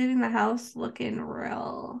 I be leaving the house looking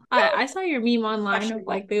real I saw your meme online of questionable.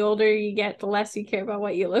 like the older you get, the less you care about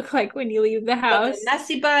what you look like when you leave the Got the house.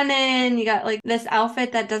 messy bun in, you got like this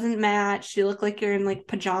outfit that doesn't match. You look like you're in like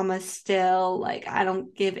pajamas still. Like, I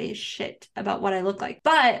don't give a shit about what I look like.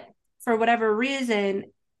 But for whatever reason,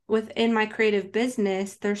 within my creative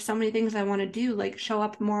business, there's so many things I want to do, like show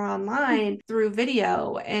up more online through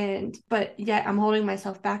video. But yet I'm holding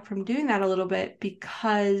myself back from doing that a little bit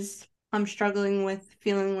because I'm struggling with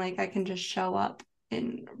feeling like I can just show up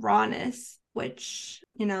in rawness, which,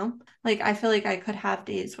 like I feel like I could have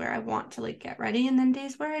days where I want to like get ready and then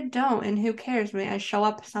days where I don't. And who cares? I show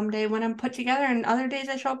up someday when I'm put together and other days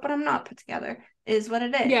I show up when I'm not put together. Is what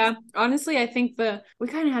it is. Yeah, honestly, I think we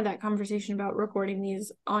kind of had that conversation about recording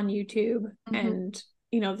these on YouTube, Mm-hmm. and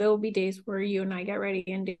there will be days where you and I get ready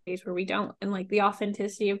and days where we don't. And like the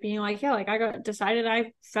authenticity of being like, yeah, like I got decided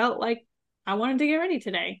I felt like I wanted to get ready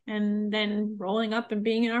today. And then rolling up and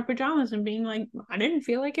being in our pajamas and being like, I didn't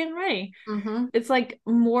feel like getting ready. Mm-hmm. It's like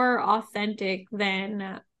more authentic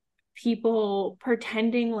than people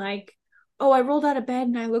pretending like, oh, I rolled out of bed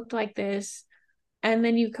and I looked like this. And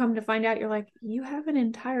then you come to find out you're like, you have an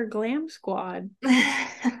entire glam squad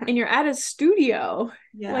and you're at a studio.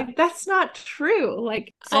 Yeah. Like that's not true.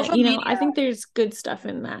 Like Social I media. think there's good stuff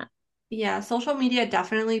in that. Yeah, social media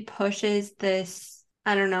definitely pushes this.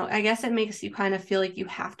 I don't know. I guess it makes you kind of feel like you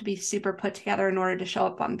have to be super put together in order to show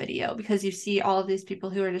up on video because you see all of these people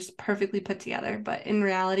who are just perfectly put together. But in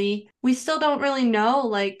reality, we still don't really know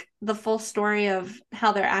like the full story of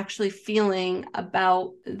how they're actually feeling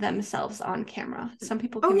about themselves on camera. Some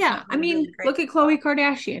people Oh can put yeah. I on a mean, really great look at facade. Khloe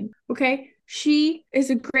Kardashian. Okay. She is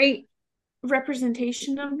a great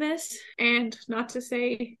representation of this. And not to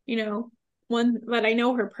say, one that I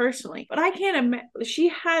know her personally, but I can't imagine she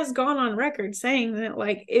has gone on record saying that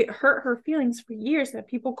like it hurt her feelings for years that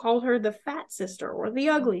people called her the fat sister or the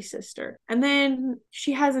ugly sister. And then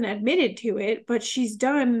she hasn't admitted to it, but she's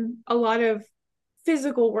done a lot of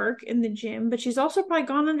physical work in the gym, but she's also probably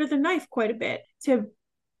gone under the knife quite a bit to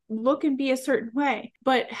look and be a certain way.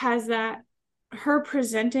 But has that her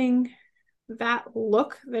presenting that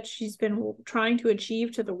look that she's been trying to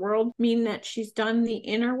achieve to the world mean that she's done the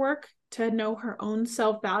inner work to know her own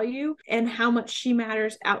self-value and how much she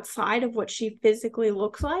matters outside of what she physically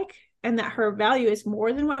looks like, and that her value is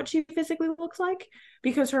more than what she physically looks like,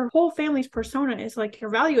 because her whole family's persona is like your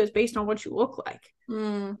value is based on what you look like.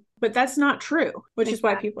 Mm, But that's not true, which is why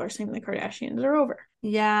exactly. people are saying the Kardashians are over.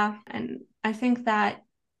 Yeah, and I think that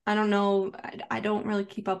I don't know, I don't really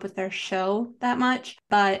keep up with their show that much,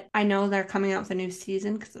 but I know they're coming out with a new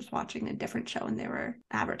season because I was watching a different show and they were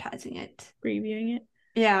advertising it. Previewing it.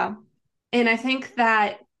 Yeah. And I think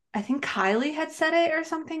Kylie had said it or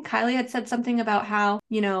something. Kylie had said something about how,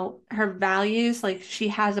 her values, like she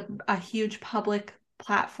has a huge public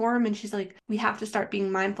platform and she's like, we have to start being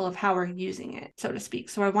mindful of how we're using it, so to speak.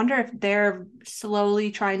 So I wonder if they're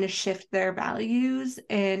slowly trying to shift their values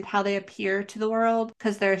and how they appear to the world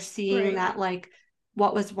because they're seeing Right. that like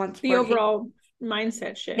what was once The working, overall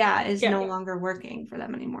mindset shift. yeah, is Yeah. no longer working for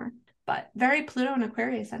them anymore. But very Pluto and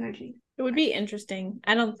Aquarius energy. It would be interesting.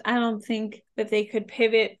 I don't think that they could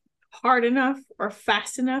pivot hard enough or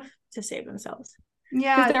fast enough to save themselves. Because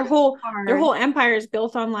Yeah, their it's whole their hard. whole empire is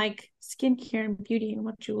built on like skincare and beauty and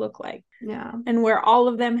what you look like. Yeah. And where all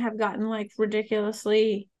of them have gotten like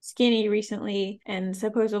ridiculously skinny recently, and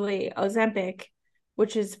supposedly Ozempic,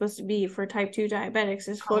 which is supposed to be for type 2 diabetics,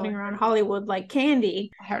 is Oh, floating around Hollywood like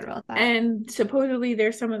candy. I heard about that. And supposedly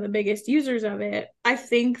they're some of the biggest users of it. I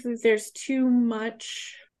think that there's too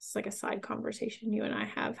much. It's like a side conversation you and I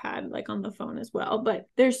have had like on the phone as well, but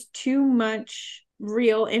there's too much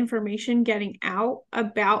real information getting out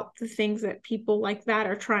about the things that people like that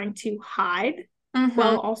are trying to hide Mm-hmm.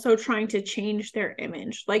 while also trying to change their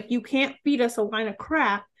image. Like you can't feed us a line of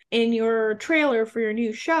crap in your trailer for your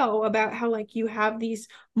new show about how like you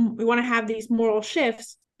want to have these moral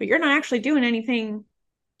shifts, but you're not actually doing anything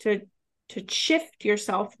to shift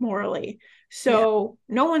yourself morally. Yeah. So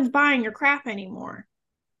no one's buying your crap anymore.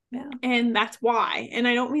 Yeah. And that's why. And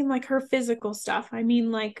I don't mean like her physical stuff. I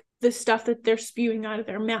mean like the stuff that they're spewing out of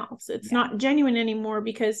their mouths. It's Yeah. not genuine anymore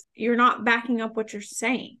because you're not backing up what you're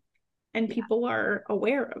saying, and Yeah. people are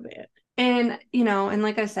aware of it. And, and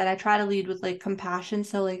like I said, I try to lead with like compassion.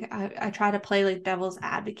 So like I try to play like devil's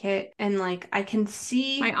advocate and like I can My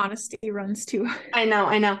see honesty runs too. I know.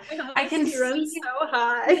 My I can honesty runs see so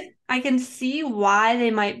high. I can see why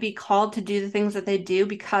they might be called to do the things that they do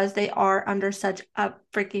because they are under such a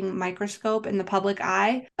freaking microscope in the public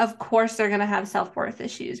eye. Of course, they're going to have self-worth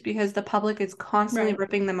issues because the public is constantly Right.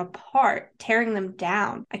 ripping them apart, tearing them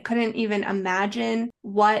down. I couldn't even imagine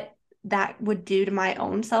what that would do to my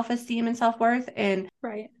own self-esteem and self-worth and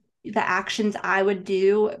Right. the actions I would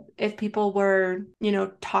do if people were,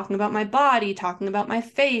 talking about my body, talking about my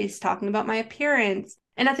face, talking about my appearance.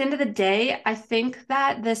 And at the end of the day, I think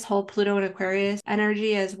that this whole Pluto and Aquarius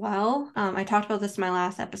energy as well, I talked about this in my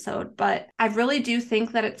last episode, but I really do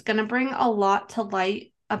think that it's going to bring a lot to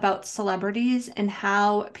light about celebrities and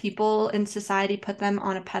how people in society put them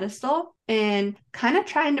on a pedestal and kind of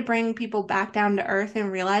trying to bring people back down to earth and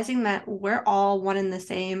realizing that we're all one and the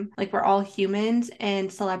same. Like we're all humans and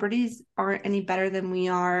celebrities aren't any better than we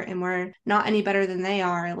are and we're not any better than they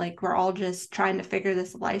are. Like we're all just trying to figure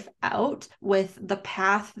this life out with the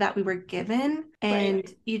path that we were given. And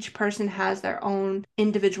Right. each person has their own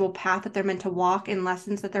individual path that they're meant to walk and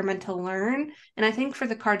lessons that they're meant to learn. And I think for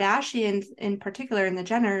the Kardashians in particular and the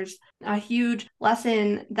Jenners, a huge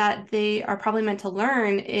lesson that they are probably meant to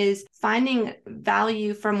learn is finding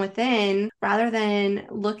value from within rather than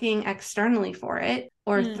looking externally for it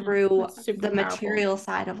or through That's super the powerful. material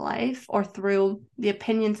side of life or through the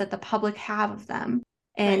opinions that the public have of them.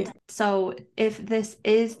 And Right. so if this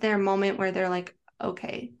is their moment where they're like,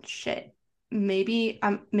 okay, shit, maybe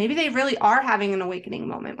they really are having an awakening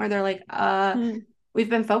moment where they're like, Mm. we've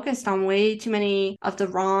been focused on way too many of the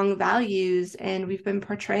wrong values and we've been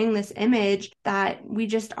portraying this image that we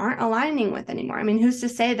just aren't aligning with anymore. I mean, who's to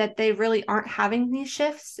say that they really aren't having these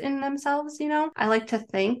shifts in themselves, you know? I like to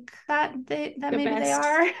think that that The maybe they best.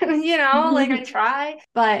 are, you know, like I try,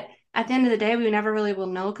 but at the end of the day, we never really will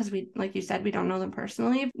know because we, like you said, we don't know them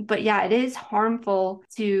personally. But yeah, it is harmful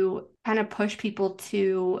to kind of push people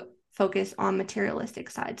to focus on materialistic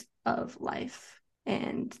sides of life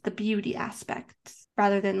and the beauty aspects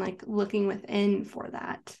rather than like looking within for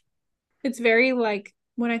that. It's very like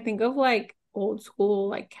when I think of like old school,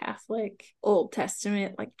 like Catholic, Old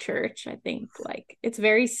Testament, like church, I think like it's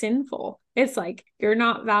very sinful. It's like you're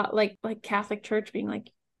not like Catholic Church being like,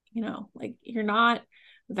 like you're not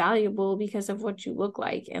valuable because of what you look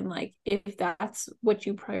like. And like if that's what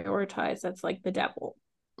you prioritize, that's like the devil.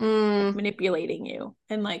 Like Mm, manipulating you.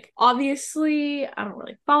 And like obviously I don't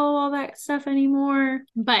really follow all that stuff anymore,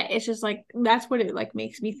 but it's just like that's what it like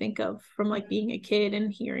makes me think of from like being a kid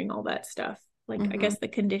and hearing all that stuff. Like I mhm. guess the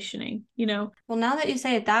conditioning. Well, now that you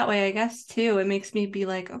say it that way, I guess too, it makes me be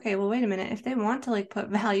like, okay, well, wait a minute. If they want to like put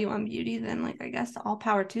value on beauty, then like I guess all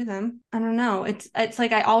power to them. I don't know. It's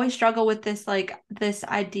like I always struggle with this like this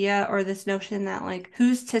idea or this notion that like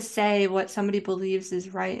who's to say what somebody believes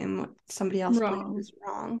is right and what somebody else believes Wrong. is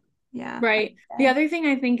wrong. Yeah, I Right. would The say. other thing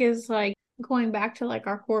I think is like going back to like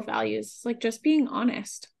our core values, like just being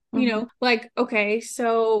honest. Hmm. Like, okay,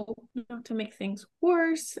 so not to make things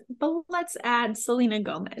worse, but let's add Selena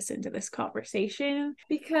Gomez into this conversation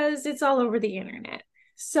because it's all over the internet.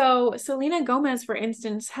 So, Selena Gomez, for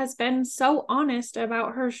instance, has been so honest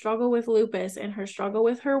about her struggle with lupus and her struggle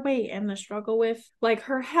with her weight and the struggle with like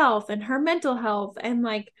her health and her mental health and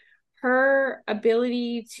like her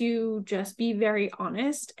ability to just be very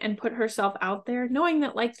honest and put herself out there, knowing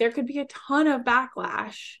that like there could be a ton of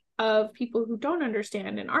backlash of people who don't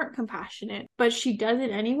understand and aren't compassionate, but she does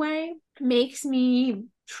it anyway, makes me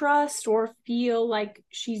trust or feel like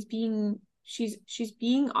she's being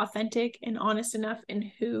authentic and honest enough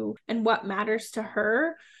in who and what matters to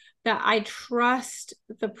her that I trust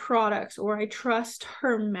the products or I trust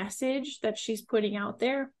her message that she's putting out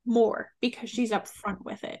there more because she's upfront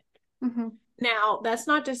with it. Hmm. Now, that's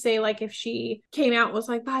not to say like if she came out and was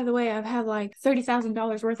like, by the way, I've had like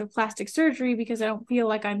 $30,000 worth of plastic surgery because I don't feel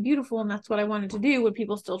like I'm beautiful and that's what I wanted to do, would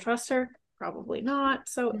people still trust her? Probably not.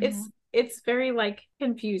 So Hmm. it's very like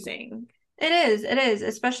confusing. It is,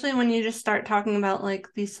 especially when you just start talking about like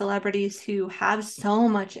these celebrities who have so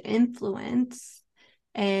much influence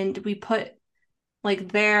and we put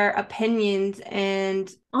like their opinions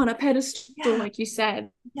and On a pedestal, yeah, like you said,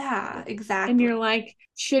 yeah, and exactly. you're like,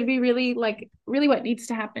 should we really like really what needs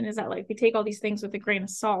to happen is that like we take all these things with a grain of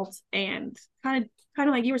salt and kind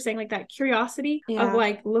of like you were saying, like that curiosity of Yeah,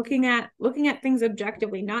 like looking at things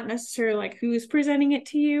objectively, not necessarily like who's presenting it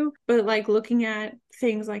to you, but like looking at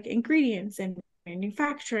things like ingredients and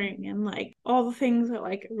manufacturing and like all the things that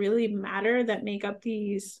like really matter that make up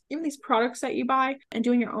these even these products that you buy, and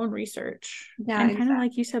doing your own research yeah, and kind of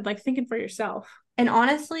like you exactly. said, like thinking for yourself. And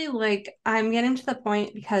honestly, like I'm getting to the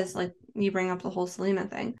point because like you bring up the whole Selena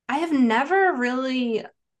thing. I have never really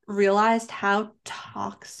realized how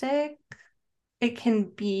toxic it can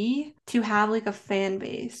be to have like a fan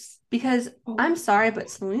base because I'm Oh, sorry, but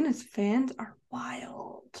Selena's fans are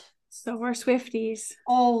wild. so are Swifties.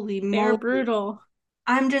 Holy They're moly. brutal.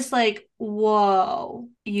 I'm just like, whoa,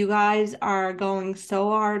 you guys are going so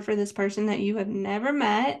hard for this person that you have never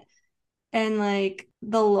met. And like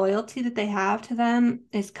the loyalty that they have to them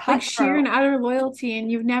is Like sheer and cutthroat. utter loyalty,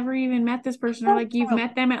 and you've never even met this person, or like you've Cutthroat.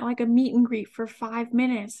 met them at like a meet and greet for 5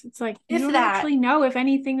 minutes. It's like you If don't that actually know if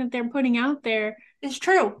anything that they're putting out there is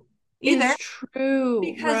true is either,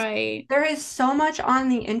 true, because right? there is so much on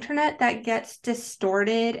the internet that gets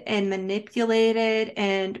distorted and manipulated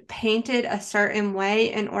and painted a certain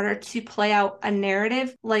way in order to play out a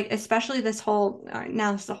narrative. Like, especially this whole,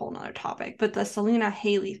 now this is a whole nother topic, but the Selena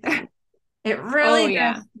Haley thing. It Oh really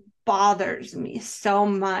yeah. does. bothers me so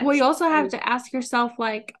Well, much. you also have to ask yourself,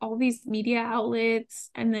 like, all these media outlets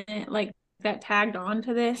and then like that tagged on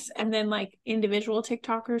to this, and then like individual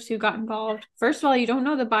TikTokers who got involved. First of all, you don't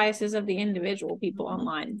know the biases of the individual people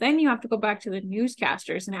online. Then you have to go back to the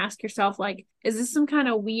newscasters and ask yourself, like, is this some kind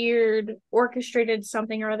of weird orchestrated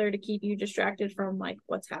something or other to keep you distracted from like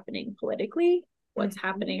what's happening politically, what's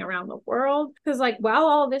happening around the world? Because like while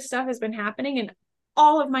all this stuff has been happening and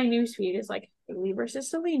all of my newsfeed is like Haley versus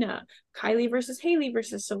Selena, Kylie versus Haley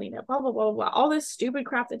versus Selena, blah, blah, blah, blah, all this stupid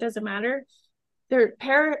crap that doesn't matter.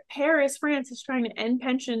 Paris, France is trying to end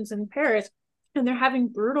pensions in Paris, and they're having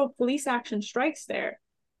brutal police action strikes there.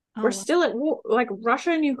 Oh, We're wow. still at war. Like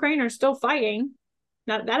Russia and Ukraine are still fighting.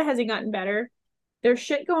 Not that hasn't gotten better. There's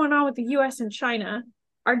shit going on with the US and China.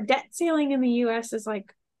 Our debt ceiling in the US is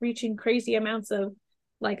like reaching crazy amounts of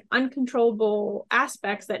like uncontrollable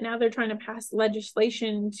aspects that now they're trying to pass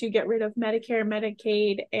legislation to get rid of Medicare,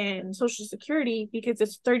 Medicaid, and Social Security because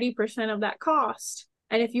it's 30% of that cost.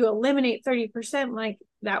 And if you eliminate 30%, like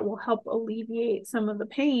that will help alleviate some of the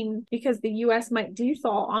pain because the US might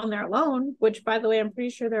default on their loan, which by the way, I'm pretty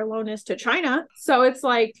sure their loan is to China. So it's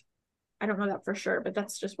like, I don't know that for sure, but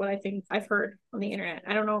that's just what I think I've heard on the internet.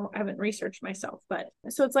 I don't know. I haven't researched myself, but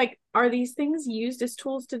so it's like, are these things used as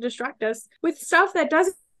tools to distract us with stuff that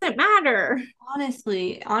doesn't matter?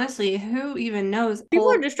 Honestly, who even knows?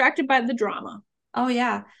 People are distracted by the drama. Oh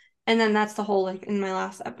yeah. And then that's the whole, like in my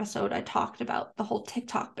last episode, I talked about the whole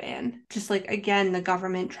TikTok ban. Just like again, the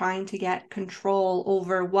government trying to get control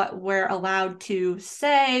over what we're allowed to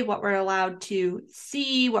say, what we're allowed to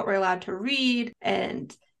see, what we're allowed to read,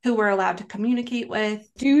 and who we're allowed to communicate with.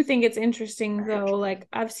 Do you think it's interesting though? Like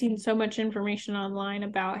I've seen so much information online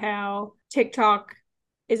about how TikTok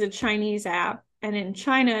is a Chinese app. And in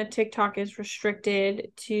China, TikTok is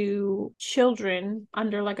restricted to children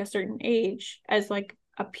under like a certain age as like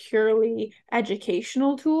a purely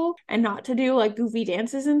educational tool and not to do like goofy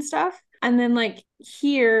dances and stuff. And then like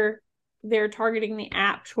here, they're targeting the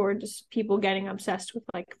app towards people getting obsessed with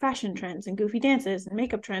like fashion trends and goofy dances and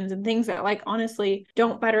makeup trends and things that like honestly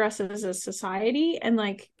don't better us as a society. And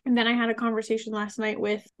like, and then I had a conversation last night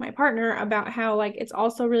with my partner about how like it's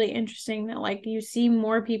also really interesting that like you see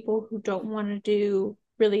more people who don't want to do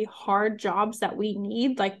really hard jobs that we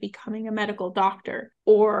need, like becoming a medical doctor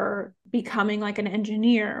or becoming like an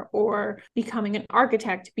engineer or becoming an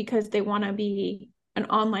architect because they want to be an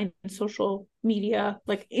online social media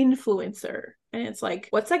like influencer. And it's like,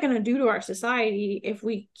 what's that going to do to our society if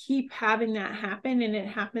we keep having that happen and it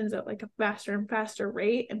happens at like a faster and faster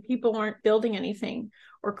rate and people aren't building anything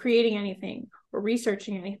or creating anything or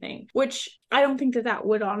researching anything, which I don't think that that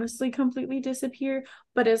would honestly completely disappear,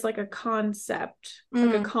 but as like a concept,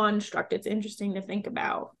 like a construct, it's interesting to think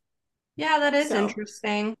about. Yeah, that is So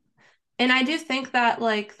interesting. And I do think that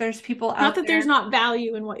like there's people not out that there's there. not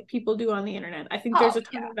value in what people do on the internet. I think there's Oh, a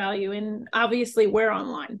ton yeah. of value in obviously we're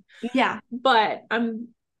online, Yeah. but I'm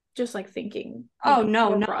just like thinking, you Oh know, no,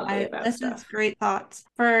 more no. broadly I about This is stuff. great thoughts.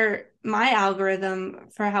 For my algorithm,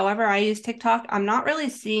 for however I use TikTok, I'm not really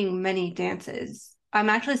seeing many dances. I'm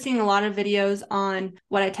actually seeing a lot of videos on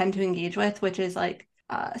what I tend to engage with, which is like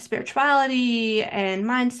spirituality and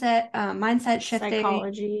mindset shifting.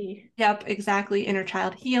 Psychology. Yep, exactly. Inner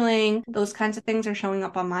child healing. Those kinds of things are showing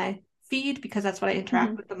up on my feed because that's what I interact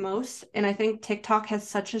Mm-hmm. with the most. And I think TikTok has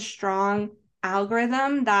such a strong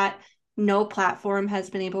algorithm that no platform has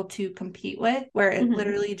been able to compete with, where it Mm-hmm.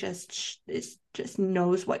 literally just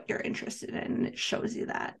knows what you're interested in and it shows you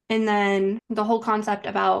that. And then the whole concept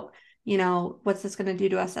about what's this going to do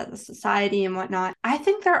to us as a society and whatnot. I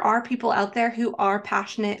think there are people out there who are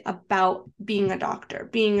passionate about being a doctor,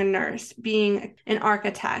 being a nurse, being an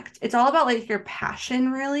architect. It's all about like your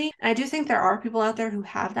passion, really. And I do think there are people out there who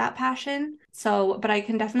have that passion. So, but I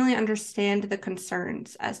can definitely understand the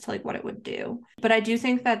concerns as to like what it would do. But I do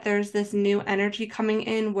think that there's this new energy coming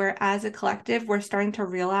in where as a collective, we're starting to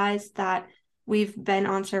realize that we've been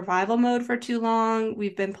on survival mode for too long.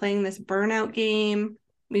 We've been playing this burnout game.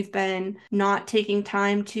 We've been not taking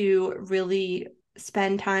time to really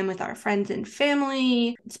spend time with our friends and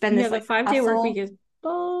family, spend Yeah, this the like 5 day work week hustle. is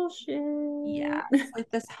Yeah, bullshit. it's like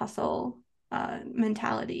this hustle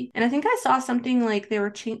mentality. And I think I saw something like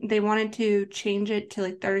they wanted to change it to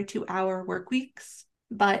like 32-hour work weeks.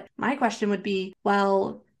 But my question would be,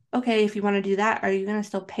 well, okay, if you want to do that, are you going to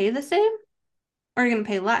still pay the same or are you going to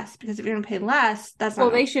pay less? Because if you're going to pay less, that's not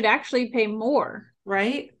Well, going they to, should actually pay more.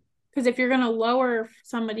 right? Because if you're going to lower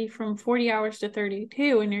somebody from 40 hours to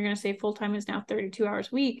 32 and you're going to say full time is now 32 hours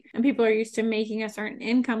a week and people are used to making a certain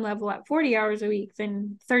income level at 40 hours a week,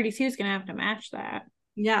 then 32 is going to have to match that.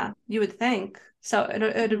 Yeah, you would think. So it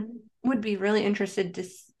Mm-hmm. would be really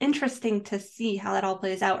interesting to see how that all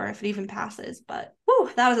plays out or if it even passes. But whew,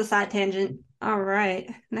 that was a side tangent. All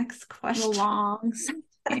right, next The question. long.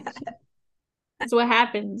 That's what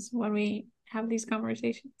happens when we have these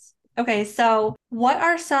conversations. Okay, so what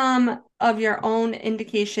are some of your own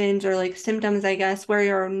indications or like symptoms, I guess, where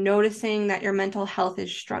you're noticing that your mental health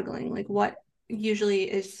is struggling? Like what usually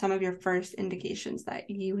is some of your first indications that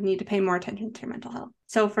you need to pay more attention to your mental health?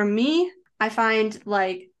 So for me, I find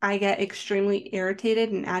like I get extremely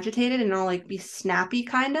irritated and agitated and I'll like be snappy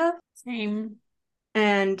kind of. Same.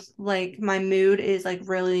 And like my mood is like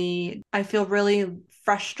really, I feel really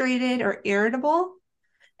frustrated or irritable.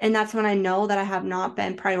 And that's when I know that I have not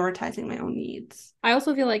been prioritizing my own needs. I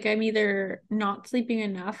also feel like I'm either not sleeping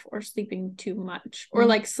enough or sleeping too much, or Mm-hmm.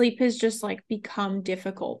 like sleep has just like become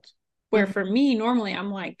difficult. Where for me, normally I'm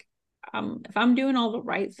like, if I'm doing all the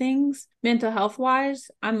right things mental health wise,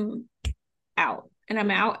 I'm out and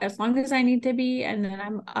I'm out as long as I need to be. And then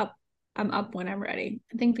I'm up when I'm ready.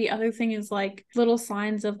 I think the other thing is like little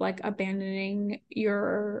signs of like abandoning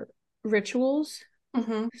your rituals.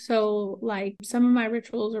 Mm-hmm. So like some of my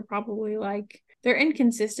rituals are probably like they're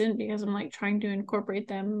inconsistent because I'm like trying to incorporate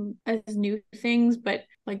them as new things, but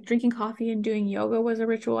like drinking coffee and doing yoga was a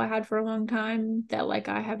ritual I had for a long time that like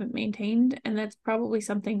I haven't maintained, and that's probably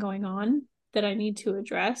something going on that I need to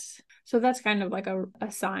address. So that's kind of like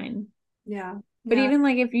a sign. Yeah. But Yeah. even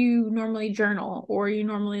like if you normally journal or you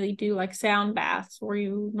normally do like sound baths or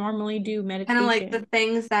you normally do Kind of like the meditation,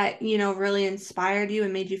 things that, really inspired you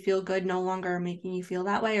and made you feel good no longer are making you feel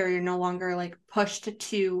that way, or you're no longer like pushed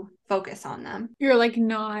to focus on them. you're like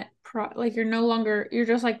not like you're no longer you're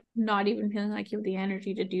just like not even feeling like you have the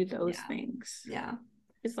energy to do those Yeah. things. Yeah.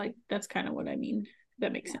 It's like that's kind of what I mean.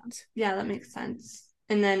 That makes Yeah. sense. Yeah, that makes sense.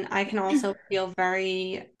 And then I can also feel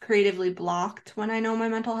very creatively blocked when I know my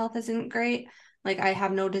mental health isn't great. Like I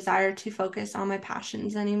have no desire to focus on my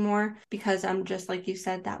passions anymore because I'm just, like you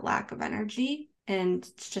said, that lack of energy and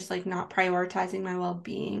it's just like not prioritizing my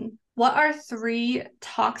well-being. What are three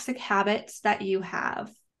toxic habits that you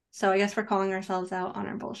have? So I guess we're calling ourselves out on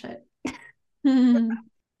our bullshit. I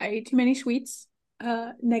ate too many sweets.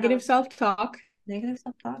 Oh, Negative self-talk, negative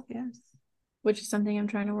self-talk, yes. which is something I'm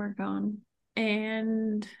trying to work on,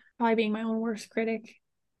 and probably being my own worst critic.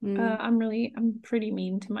 Mm. I'm pretty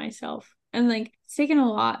mean to myself. And like it's taken a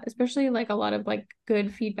lot, especially like a lot of like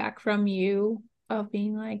good feedback from you of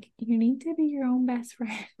being like, you need to be your own best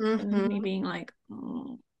friend. And me Mm-hmm. being like,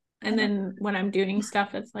 oh. I And don't. then when I'm doing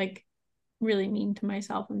stuff that's like really mean to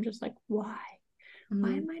myself, I'm just like, why? Why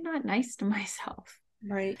Mm, am I not nice to myself?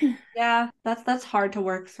 right. Yeah, that's hard to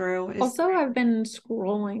work through. Is Also, I've been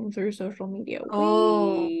scrolling through social media oh,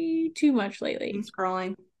 way too much I'm lately.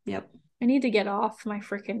 scrolling. Yep. I need to get off my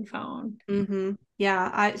freaking phone. Mm-hmm.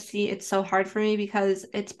 Yeah, I see. It's so hard for me because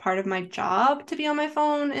it's part of my job to be on my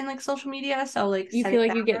phone and like social media. So like You setting feel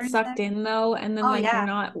like you get boundaries there. sucked in though, and then Oh like you're yeah.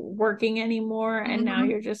 not working anymore, and now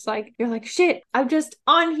Mm-hmm. you're like, shit, I'm just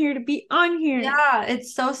on here to be on here. Yeah,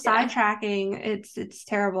 it's so Yeah. sidetracking. It's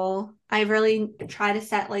terrible. I really try to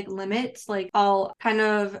set like limits. Like I'll kind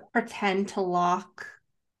of pretend to lock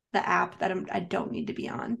the app that I don't need to be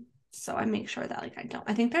on. So I make sure that like I don't.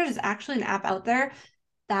 I think there's actually an app out there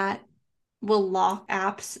that will lock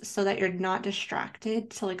apps so that you're not distracted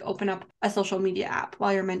to like open up a social media app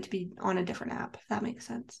while you're meant to be on a different app, if that makes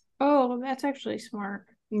sense. Oh, that's actually smart.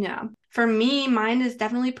 Yeah. For me, mine is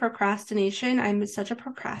definitely procrastination. I'm such a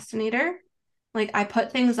procrastinator. Like I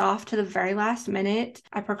put things off to the very last minute.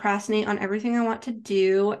 I procrastinate on everything I want to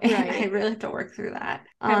do, and I Right. really have to work through that.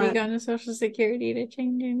 Have you gone to Social Security to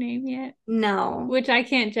change your name yet? No, Which I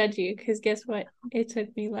can't judge you because guess what? It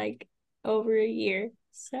took me like over a year.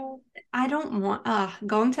 So I don't want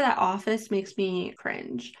going to that office makes me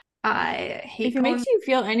cringe. I if hate it going, makes you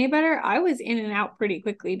feel any better, I was in and out pretty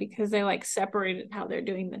quickly because they like separated how they're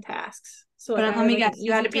doing the tasks. So like but I let had me like an guess,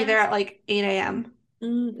 you had easy to be there task. at like 8 a.m.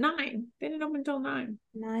 9. They didn't open until 9.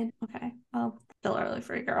 9. Okay. Well, still early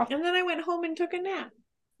for you, girl. And then I went home and took a nap.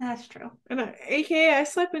 That's true. AKA, I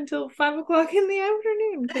slept until 5 o'clock in the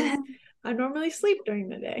afternoon because I normally sleep during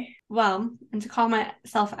the day. Well, and to call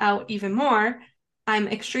myself out even more, I'm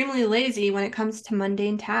extremely lazy when it comes to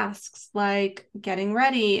mundane tasks like getting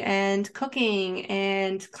ready and cooking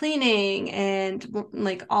and cleaning and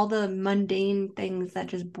like all the mundane things that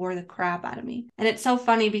just bore the crap out of me. And it's so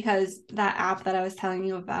funny because that app that I was telling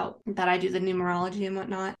you about, that I do the numerology and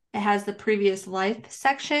whatnot, it has the previous life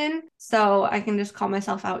section. So I can just call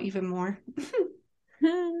myself out even more.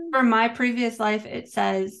 For my previous life, it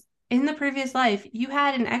says, in the previous life, you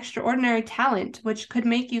had an extraordinary talent which could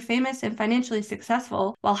make you famous and financially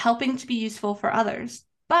successful while helping to be useful for others.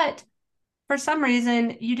 But For some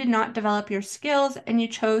reason, you did not develop your skills and you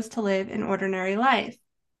chose to live an ordinary life.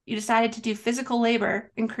 You decided to do physical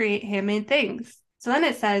labor and create handmade things. So then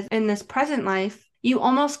it says, in this present life, you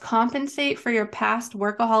almost compensate for your past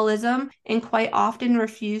workaholism and quite often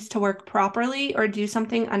refuse to work properly or do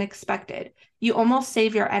something unexpected. You almost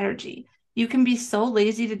save your energy. You can be so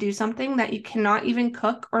lazy to do something that you cannot even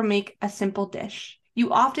cook or make a simple dish.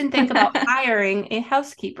 You often think about hiring a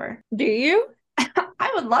housekeeper. Do you?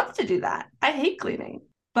 I would love to do that. I hate cleaning,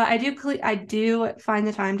 but I do find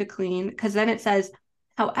the time to clean because then it says,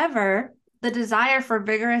 however, the desire for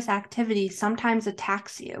vigorous activity sometimes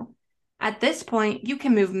attacks you. At this point, you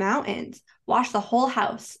can move mountains, wash the whole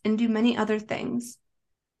house, and do many other things.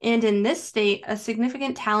 And in this state, a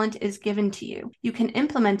significant talent is given to you. You can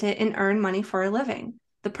implement it and earn money for a living.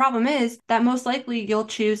 The problem is that most likely you'll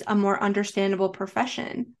choose a more understandable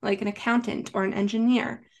profession, like an accountant or an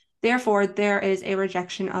engineer. Therefore, there is a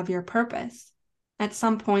rejection of your purpose. At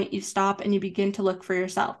some point, you stop and you begin to look for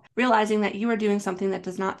yourself, realizing that you are doing something that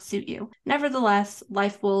does not suit you. Nevertheless,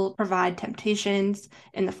 life will provide temptations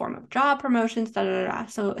in the form of job promotions, da da da.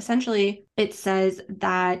 So essentially, it says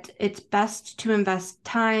that it's best to invest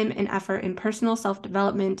time and effort in personal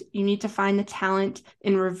self-development. You need to find the talent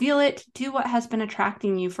and reveal it. Do what has been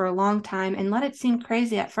attracting you for a long time and let it seem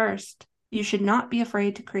crazy at first. You should not be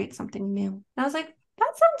afraid to create something new. And I was like,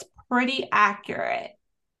 that sounds pretty accurate.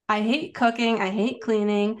 I hate cooking. I hate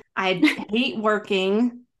cleaning. I hate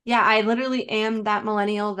working. Yeah, I literally am that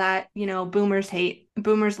millennial that, boomers hate.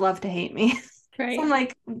 Boomers love to hate me. So I'm Right.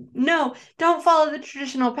 like, no, don't follow the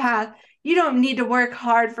traditional path. You don't need to work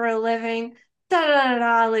hard for a living. Da da da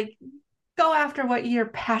da. Like, go after what you're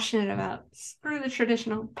passionate about. Screw the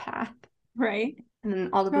traditional path. Right. And then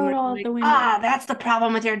all the Throw it boomers are all out like, the window. that's the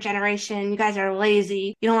problem with your generation. You guys are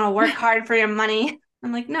lazy. You don't want to work hard for your money.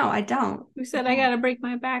 I'm like, no, I don't. Who I said I don't. gotta break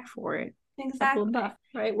my back for it? Double Exactly. buff,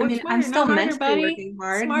 right? I Work mean, I'm smarter, still not harder, mentally buddy. working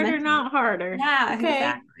hard, Smarter, mentally. not harder. Yeah, Okay.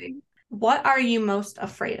 exactly. What are you most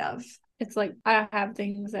afraid of? It's like I have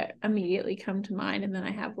things that immediately come to mind, and then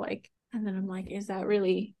I'm like, is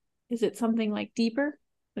it something like deeper,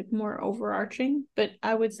 like more overarching? But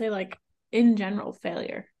I would say, like, in general,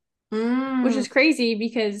 failure, which Mm, is crazy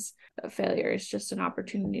because failure is just an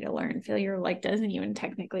opportunity to learn. Failure, like, doesn't even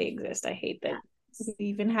technically exist. I hate that we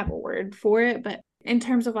even have a word for it. But in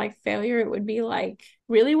terms of like failure, it would be like,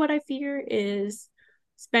 really what I fear is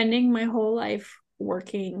spending my whole life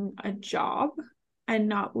working a job and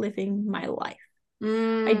not living my life.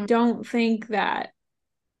 I mm, don't think that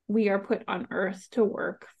we are put on earth to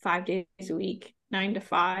work 5 days a week, 9 to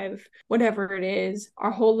 5, whatever it is,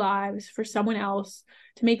 our whole lives for someone else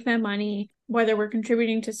to make them money, whether we're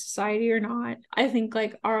contributing to society or not. I think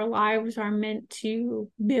like our lives are meant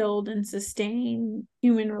to build and sustain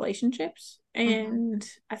human relationships. mhm, And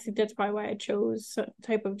I think that's probably why I chose some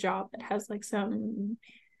type of job that has like some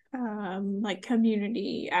like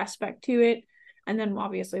community aspect to it. And then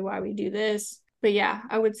obviously why we do this. But yeah,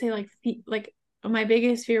 I would say like my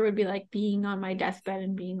biggest fear would be like being on my deathbed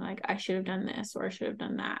and being like, I should have done this or I should have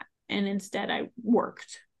done that. And instead I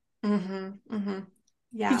worked. mhm. Because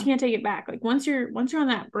Yeah, you can't take it back. Like once you're on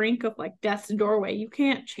that brink of like death's doorway, you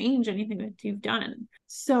can't change anything that you've done.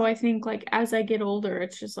 So I think like as I get older,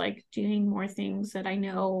 it's just like doing more things that I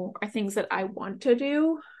know are things that I want to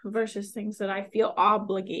do versus things that I feel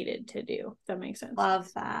obligated to do. If that makes sense.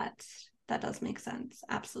 love that. That does make sense.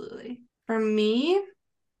 Absolutely. For me,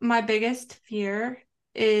 my biggest fear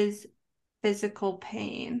is physical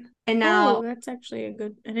pain. And Oh, now, that's actually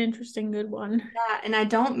an interesting good one. yeah, and I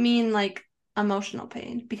don't mean like emotional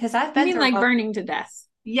pain because I've You been mean through like burning to death?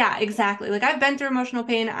 yeah, exactly. Like I've been through emotional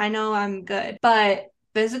pain. I know I'm good. But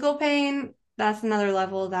physical pain, that's another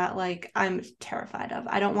level that like I'm terrified of.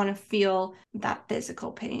 I don't want to feel that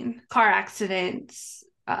physical pain. Car accidents,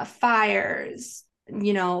 fires,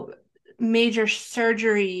 major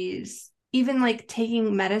surgeries, even like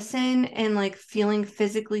taking medicine and like feeling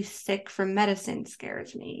physically sick from medicine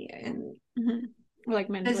scares me. And Mm-hmm. Or like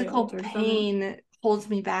mentally physical altered from it. pain holds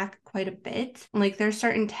me back quite a bit. Like there's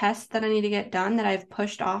certain tests that I need to get done that I've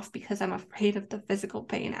pushed off because I'm afraid of the physical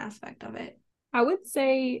pain aspect of it. I would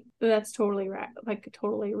say that's totally right, like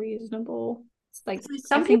totally reasonable. It's like So I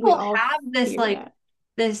some think we people all have this fear like that.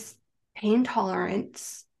 this pain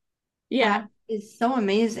tolerance that Yeah, is so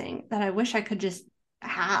amazing that I wish I could just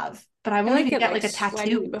have, but I I won't like even get get like like a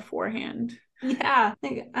sweaty tattoo. beforehand, Yeah,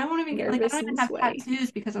 like, I won't even get like I nervous don't even and have sweaty.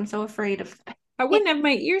 tattoos because I'm so afraid of I pain. wouldn't have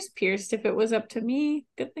my ears pierced if it was up to me.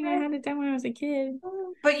 Good thing I had it done when I was a kid.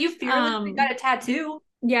 But you fearlessly got Um, a tattoo.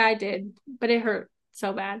 yeah, I did, but it hurt.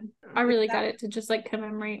 so bad. I really got it to just like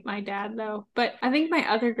commemorate my dad though. But I think my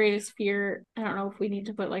other greatest fear, I don't know if we need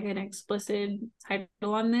to put like an explicit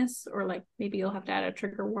title on this, or like maybe you'll have to add a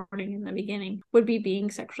trigger warning in the beginning, would be being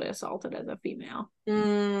sexually assaulted as a female.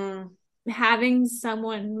 Having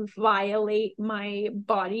someone violate my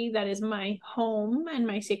body that is my home and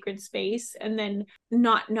my sacred space, and then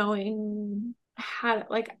not knowing how,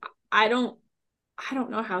 like, I don't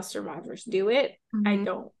know how survivors do it. I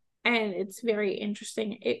don't. And it's very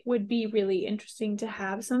interesting. It would be really interesting to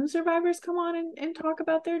have some survivors come on and talk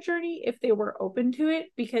about their journey if they were open to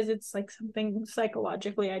it, because it's like something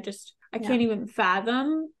psychologically I can't even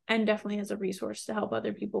fathom, and definitely as a resource to help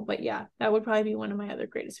other people. But yeah, that would probably be one of my other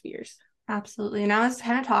greatest fears. Absolutely. And I was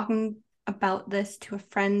kind of talking about this to a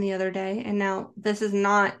friend the other day, and now this is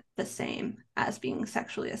not the same as being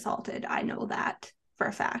sexually assaulted. I know that for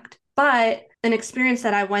a fact. But an experience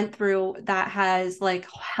that I went through that has like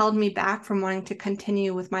held me back from wanting to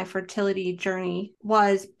continue with my fertility journey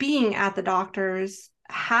was being at the doctor's,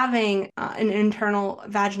 having an internal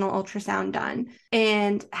vaginal ultrasound done,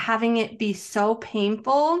 and having it be so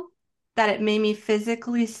painful that it made me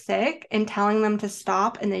physically sick, and telling them to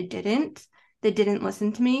stop, and they didn't. They didn't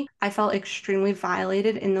listen to me. I felt extremely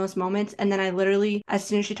violated in those moments. And then I literally, as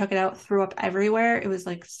soon as she took it out, threw up everywhere. It was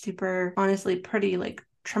like super, honestly, pretty like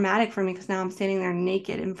traumatic for me, because now I'm standing there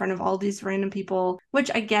naked in front of all these random people,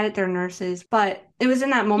 which I get it, they're nurses, but it was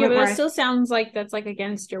in that moment but where that still sounds like that's like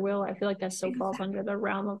against your will. I feel like that still falls under the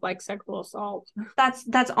realm of like sexual assault.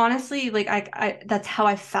 That's honestly like I that's how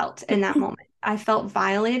I felt in that moment. I felt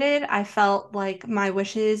violated. I felt like my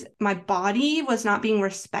wishes, my body was not being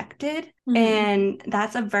respected. And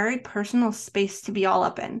that's a very personal space to be all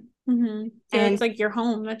up in. So it's like your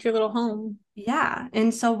home. That's your little home. Yeah.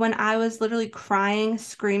 And so when I was literally crying,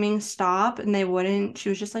 screaming, stop, and they wouldn't, she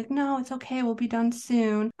was just like, no, it's okay. We'll be done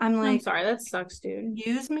soon. I'm I'm like, sorry. That sucks, dude.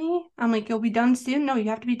 use me? I'm like, you'll be done soon? No, you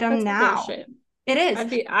have to be done That's now. bullshit. It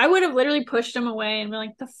is. I would have literally pushed him away and been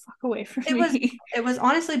like, the fuck away from me. It was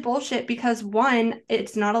honestly bullshit, because one,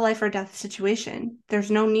 it's not a life or death situation. There's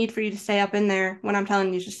no need for you to stay up in there when I'm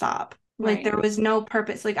telling you to stop. Like, there was no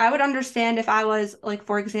purpose. Like, I would understand if I was, like,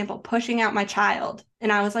 for example, pushing out my child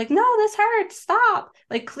and I was like, no, this hurts, stop.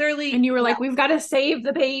 Like, clearly, And you were like, we've got to save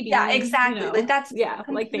the baby. yeah, exactly. You know? Like, that's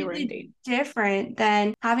like they were in completely different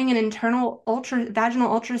than having an internal vaginal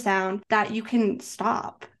ultrasound that you can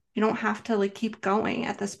stop. You don't have to like keep going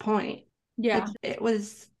at this point. Yeah. It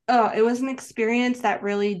was an experience that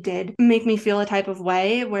really did make me feel a type of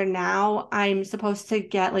way, where now I'm supposed to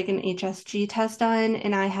get like an HSG test done,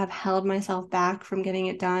 and I have held myself back from getting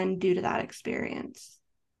it done due to that experience,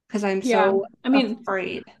 because I'm so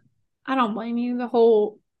afraid. I don't blame you. The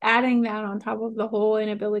whole adding that on top of the whole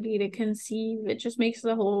inability to conceive, it just makes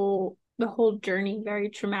the whole journey very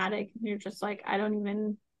traumatic. You're just like, I don't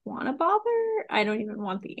even want to bother. I don't even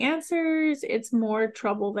want the answers. It's more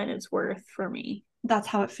trouble than it's worth for me. That's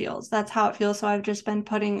how it feels. That's how it feels. So I've just been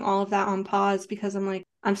putting all of that on pause, because I'm like,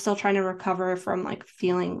 I'm still trying to recover from like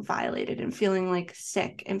feeling violated and feeling like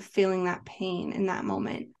sick and feeling that pain in that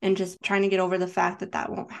moment, and just trying to get over the fact that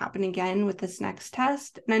that won't happen again with this next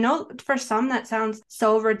test. And I know for some that sounds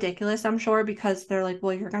so ridiculous, I'm sure, because they're like,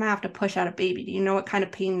 well, you're going to have to push out a baby. Do you know what kind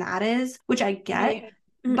of pain that is? Which I get.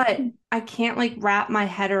 But I can't like wrap my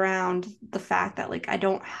head around the fact that like I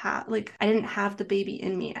didn't have the baby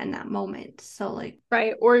in me in that moment. So like,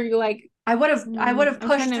 right. Or you're like, I would have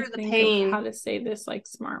pushed through the pain. How to say this like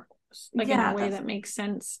smart, like in a way that makes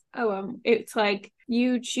sense. It's like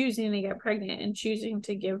you choosing to get pregnant and choosing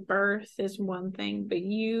to give birth is one thing, but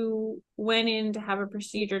you went in to have a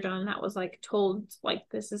procedure done that was like told like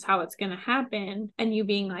this is how it's going to happen, and you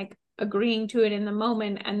being like agreeing to it in the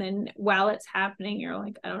moment, and then while it's happening you're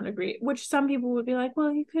like, I don't agree, which some people would be like,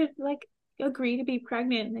 well, you could like agree to be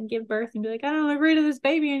pregnant and then give birth and be like, I don't agree to this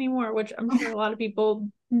baby anymore, which I'm sure a lot of people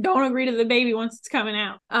don't agree to the baby once it's coming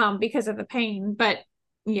out because of the pain. But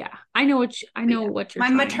yeah, I know what you're my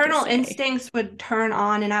trying maternal to say. instincts would turn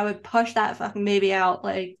on, and I would push that fucking baby out,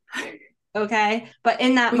 like, okay. But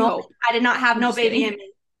in that moment, I did not have no baby in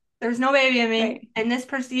me. There's no baby in me. Right. And this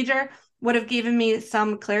procedure would have given me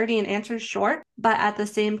some clarity and answers, short. But at the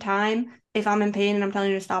same time, if I'm in pain and I'm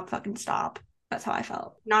telling you to stop, fucking stop. That's how I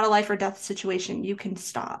felt. Not a life or death situation. You can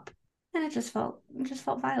stop. And it just felt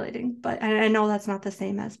violating. But I know that's not the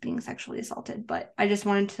same as being sexually assaulted. But I just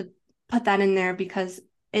wanted to put that in there, because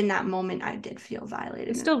in that moment I did feel violated.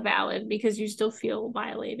 It's still valid because you still feel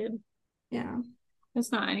violated. Yeah.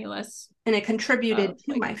 It's not any less. And it contributed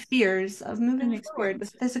to my fears of moving forward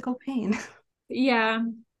with physical pain. Yeah,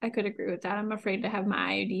 I could agree with that. I'm afraid to have my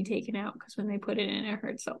IUD taken out, because when they put it in, it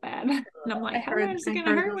hurts so bad. And I'm like, how much is it going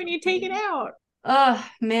to hurt when you take it out? Oh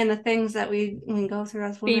man, the things that we go through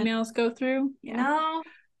as women, Females go through. you Yeah. know?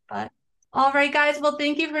 But all right, guys. Well,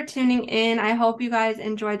 thank you for tuning in. I hope you guys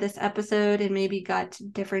enjoyed this episode and maybe got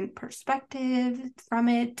different perspective from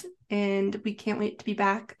it. And we can't wait to be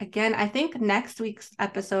back again. I think next week's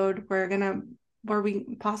episode were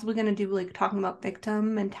we possibly gonna do like talking about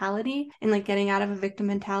victim mentality and like getting out of a victim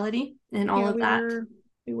mentality and all Yeah, of that.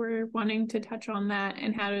 we were wanting to touch on that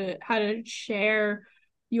and how to share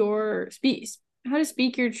your speak how to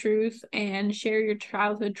speak your truth and share your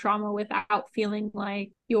childhood trauma without feeling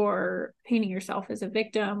like you're painting yourself as a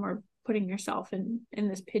victim or putting yourself in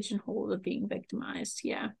this pigeonhole of being victimized.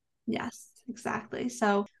 Yeah. Yes, exactly.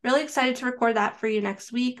 So, really excited to record that for you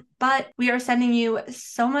next week. But we are sending you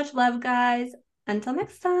so much love, guys. Until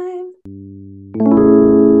next time.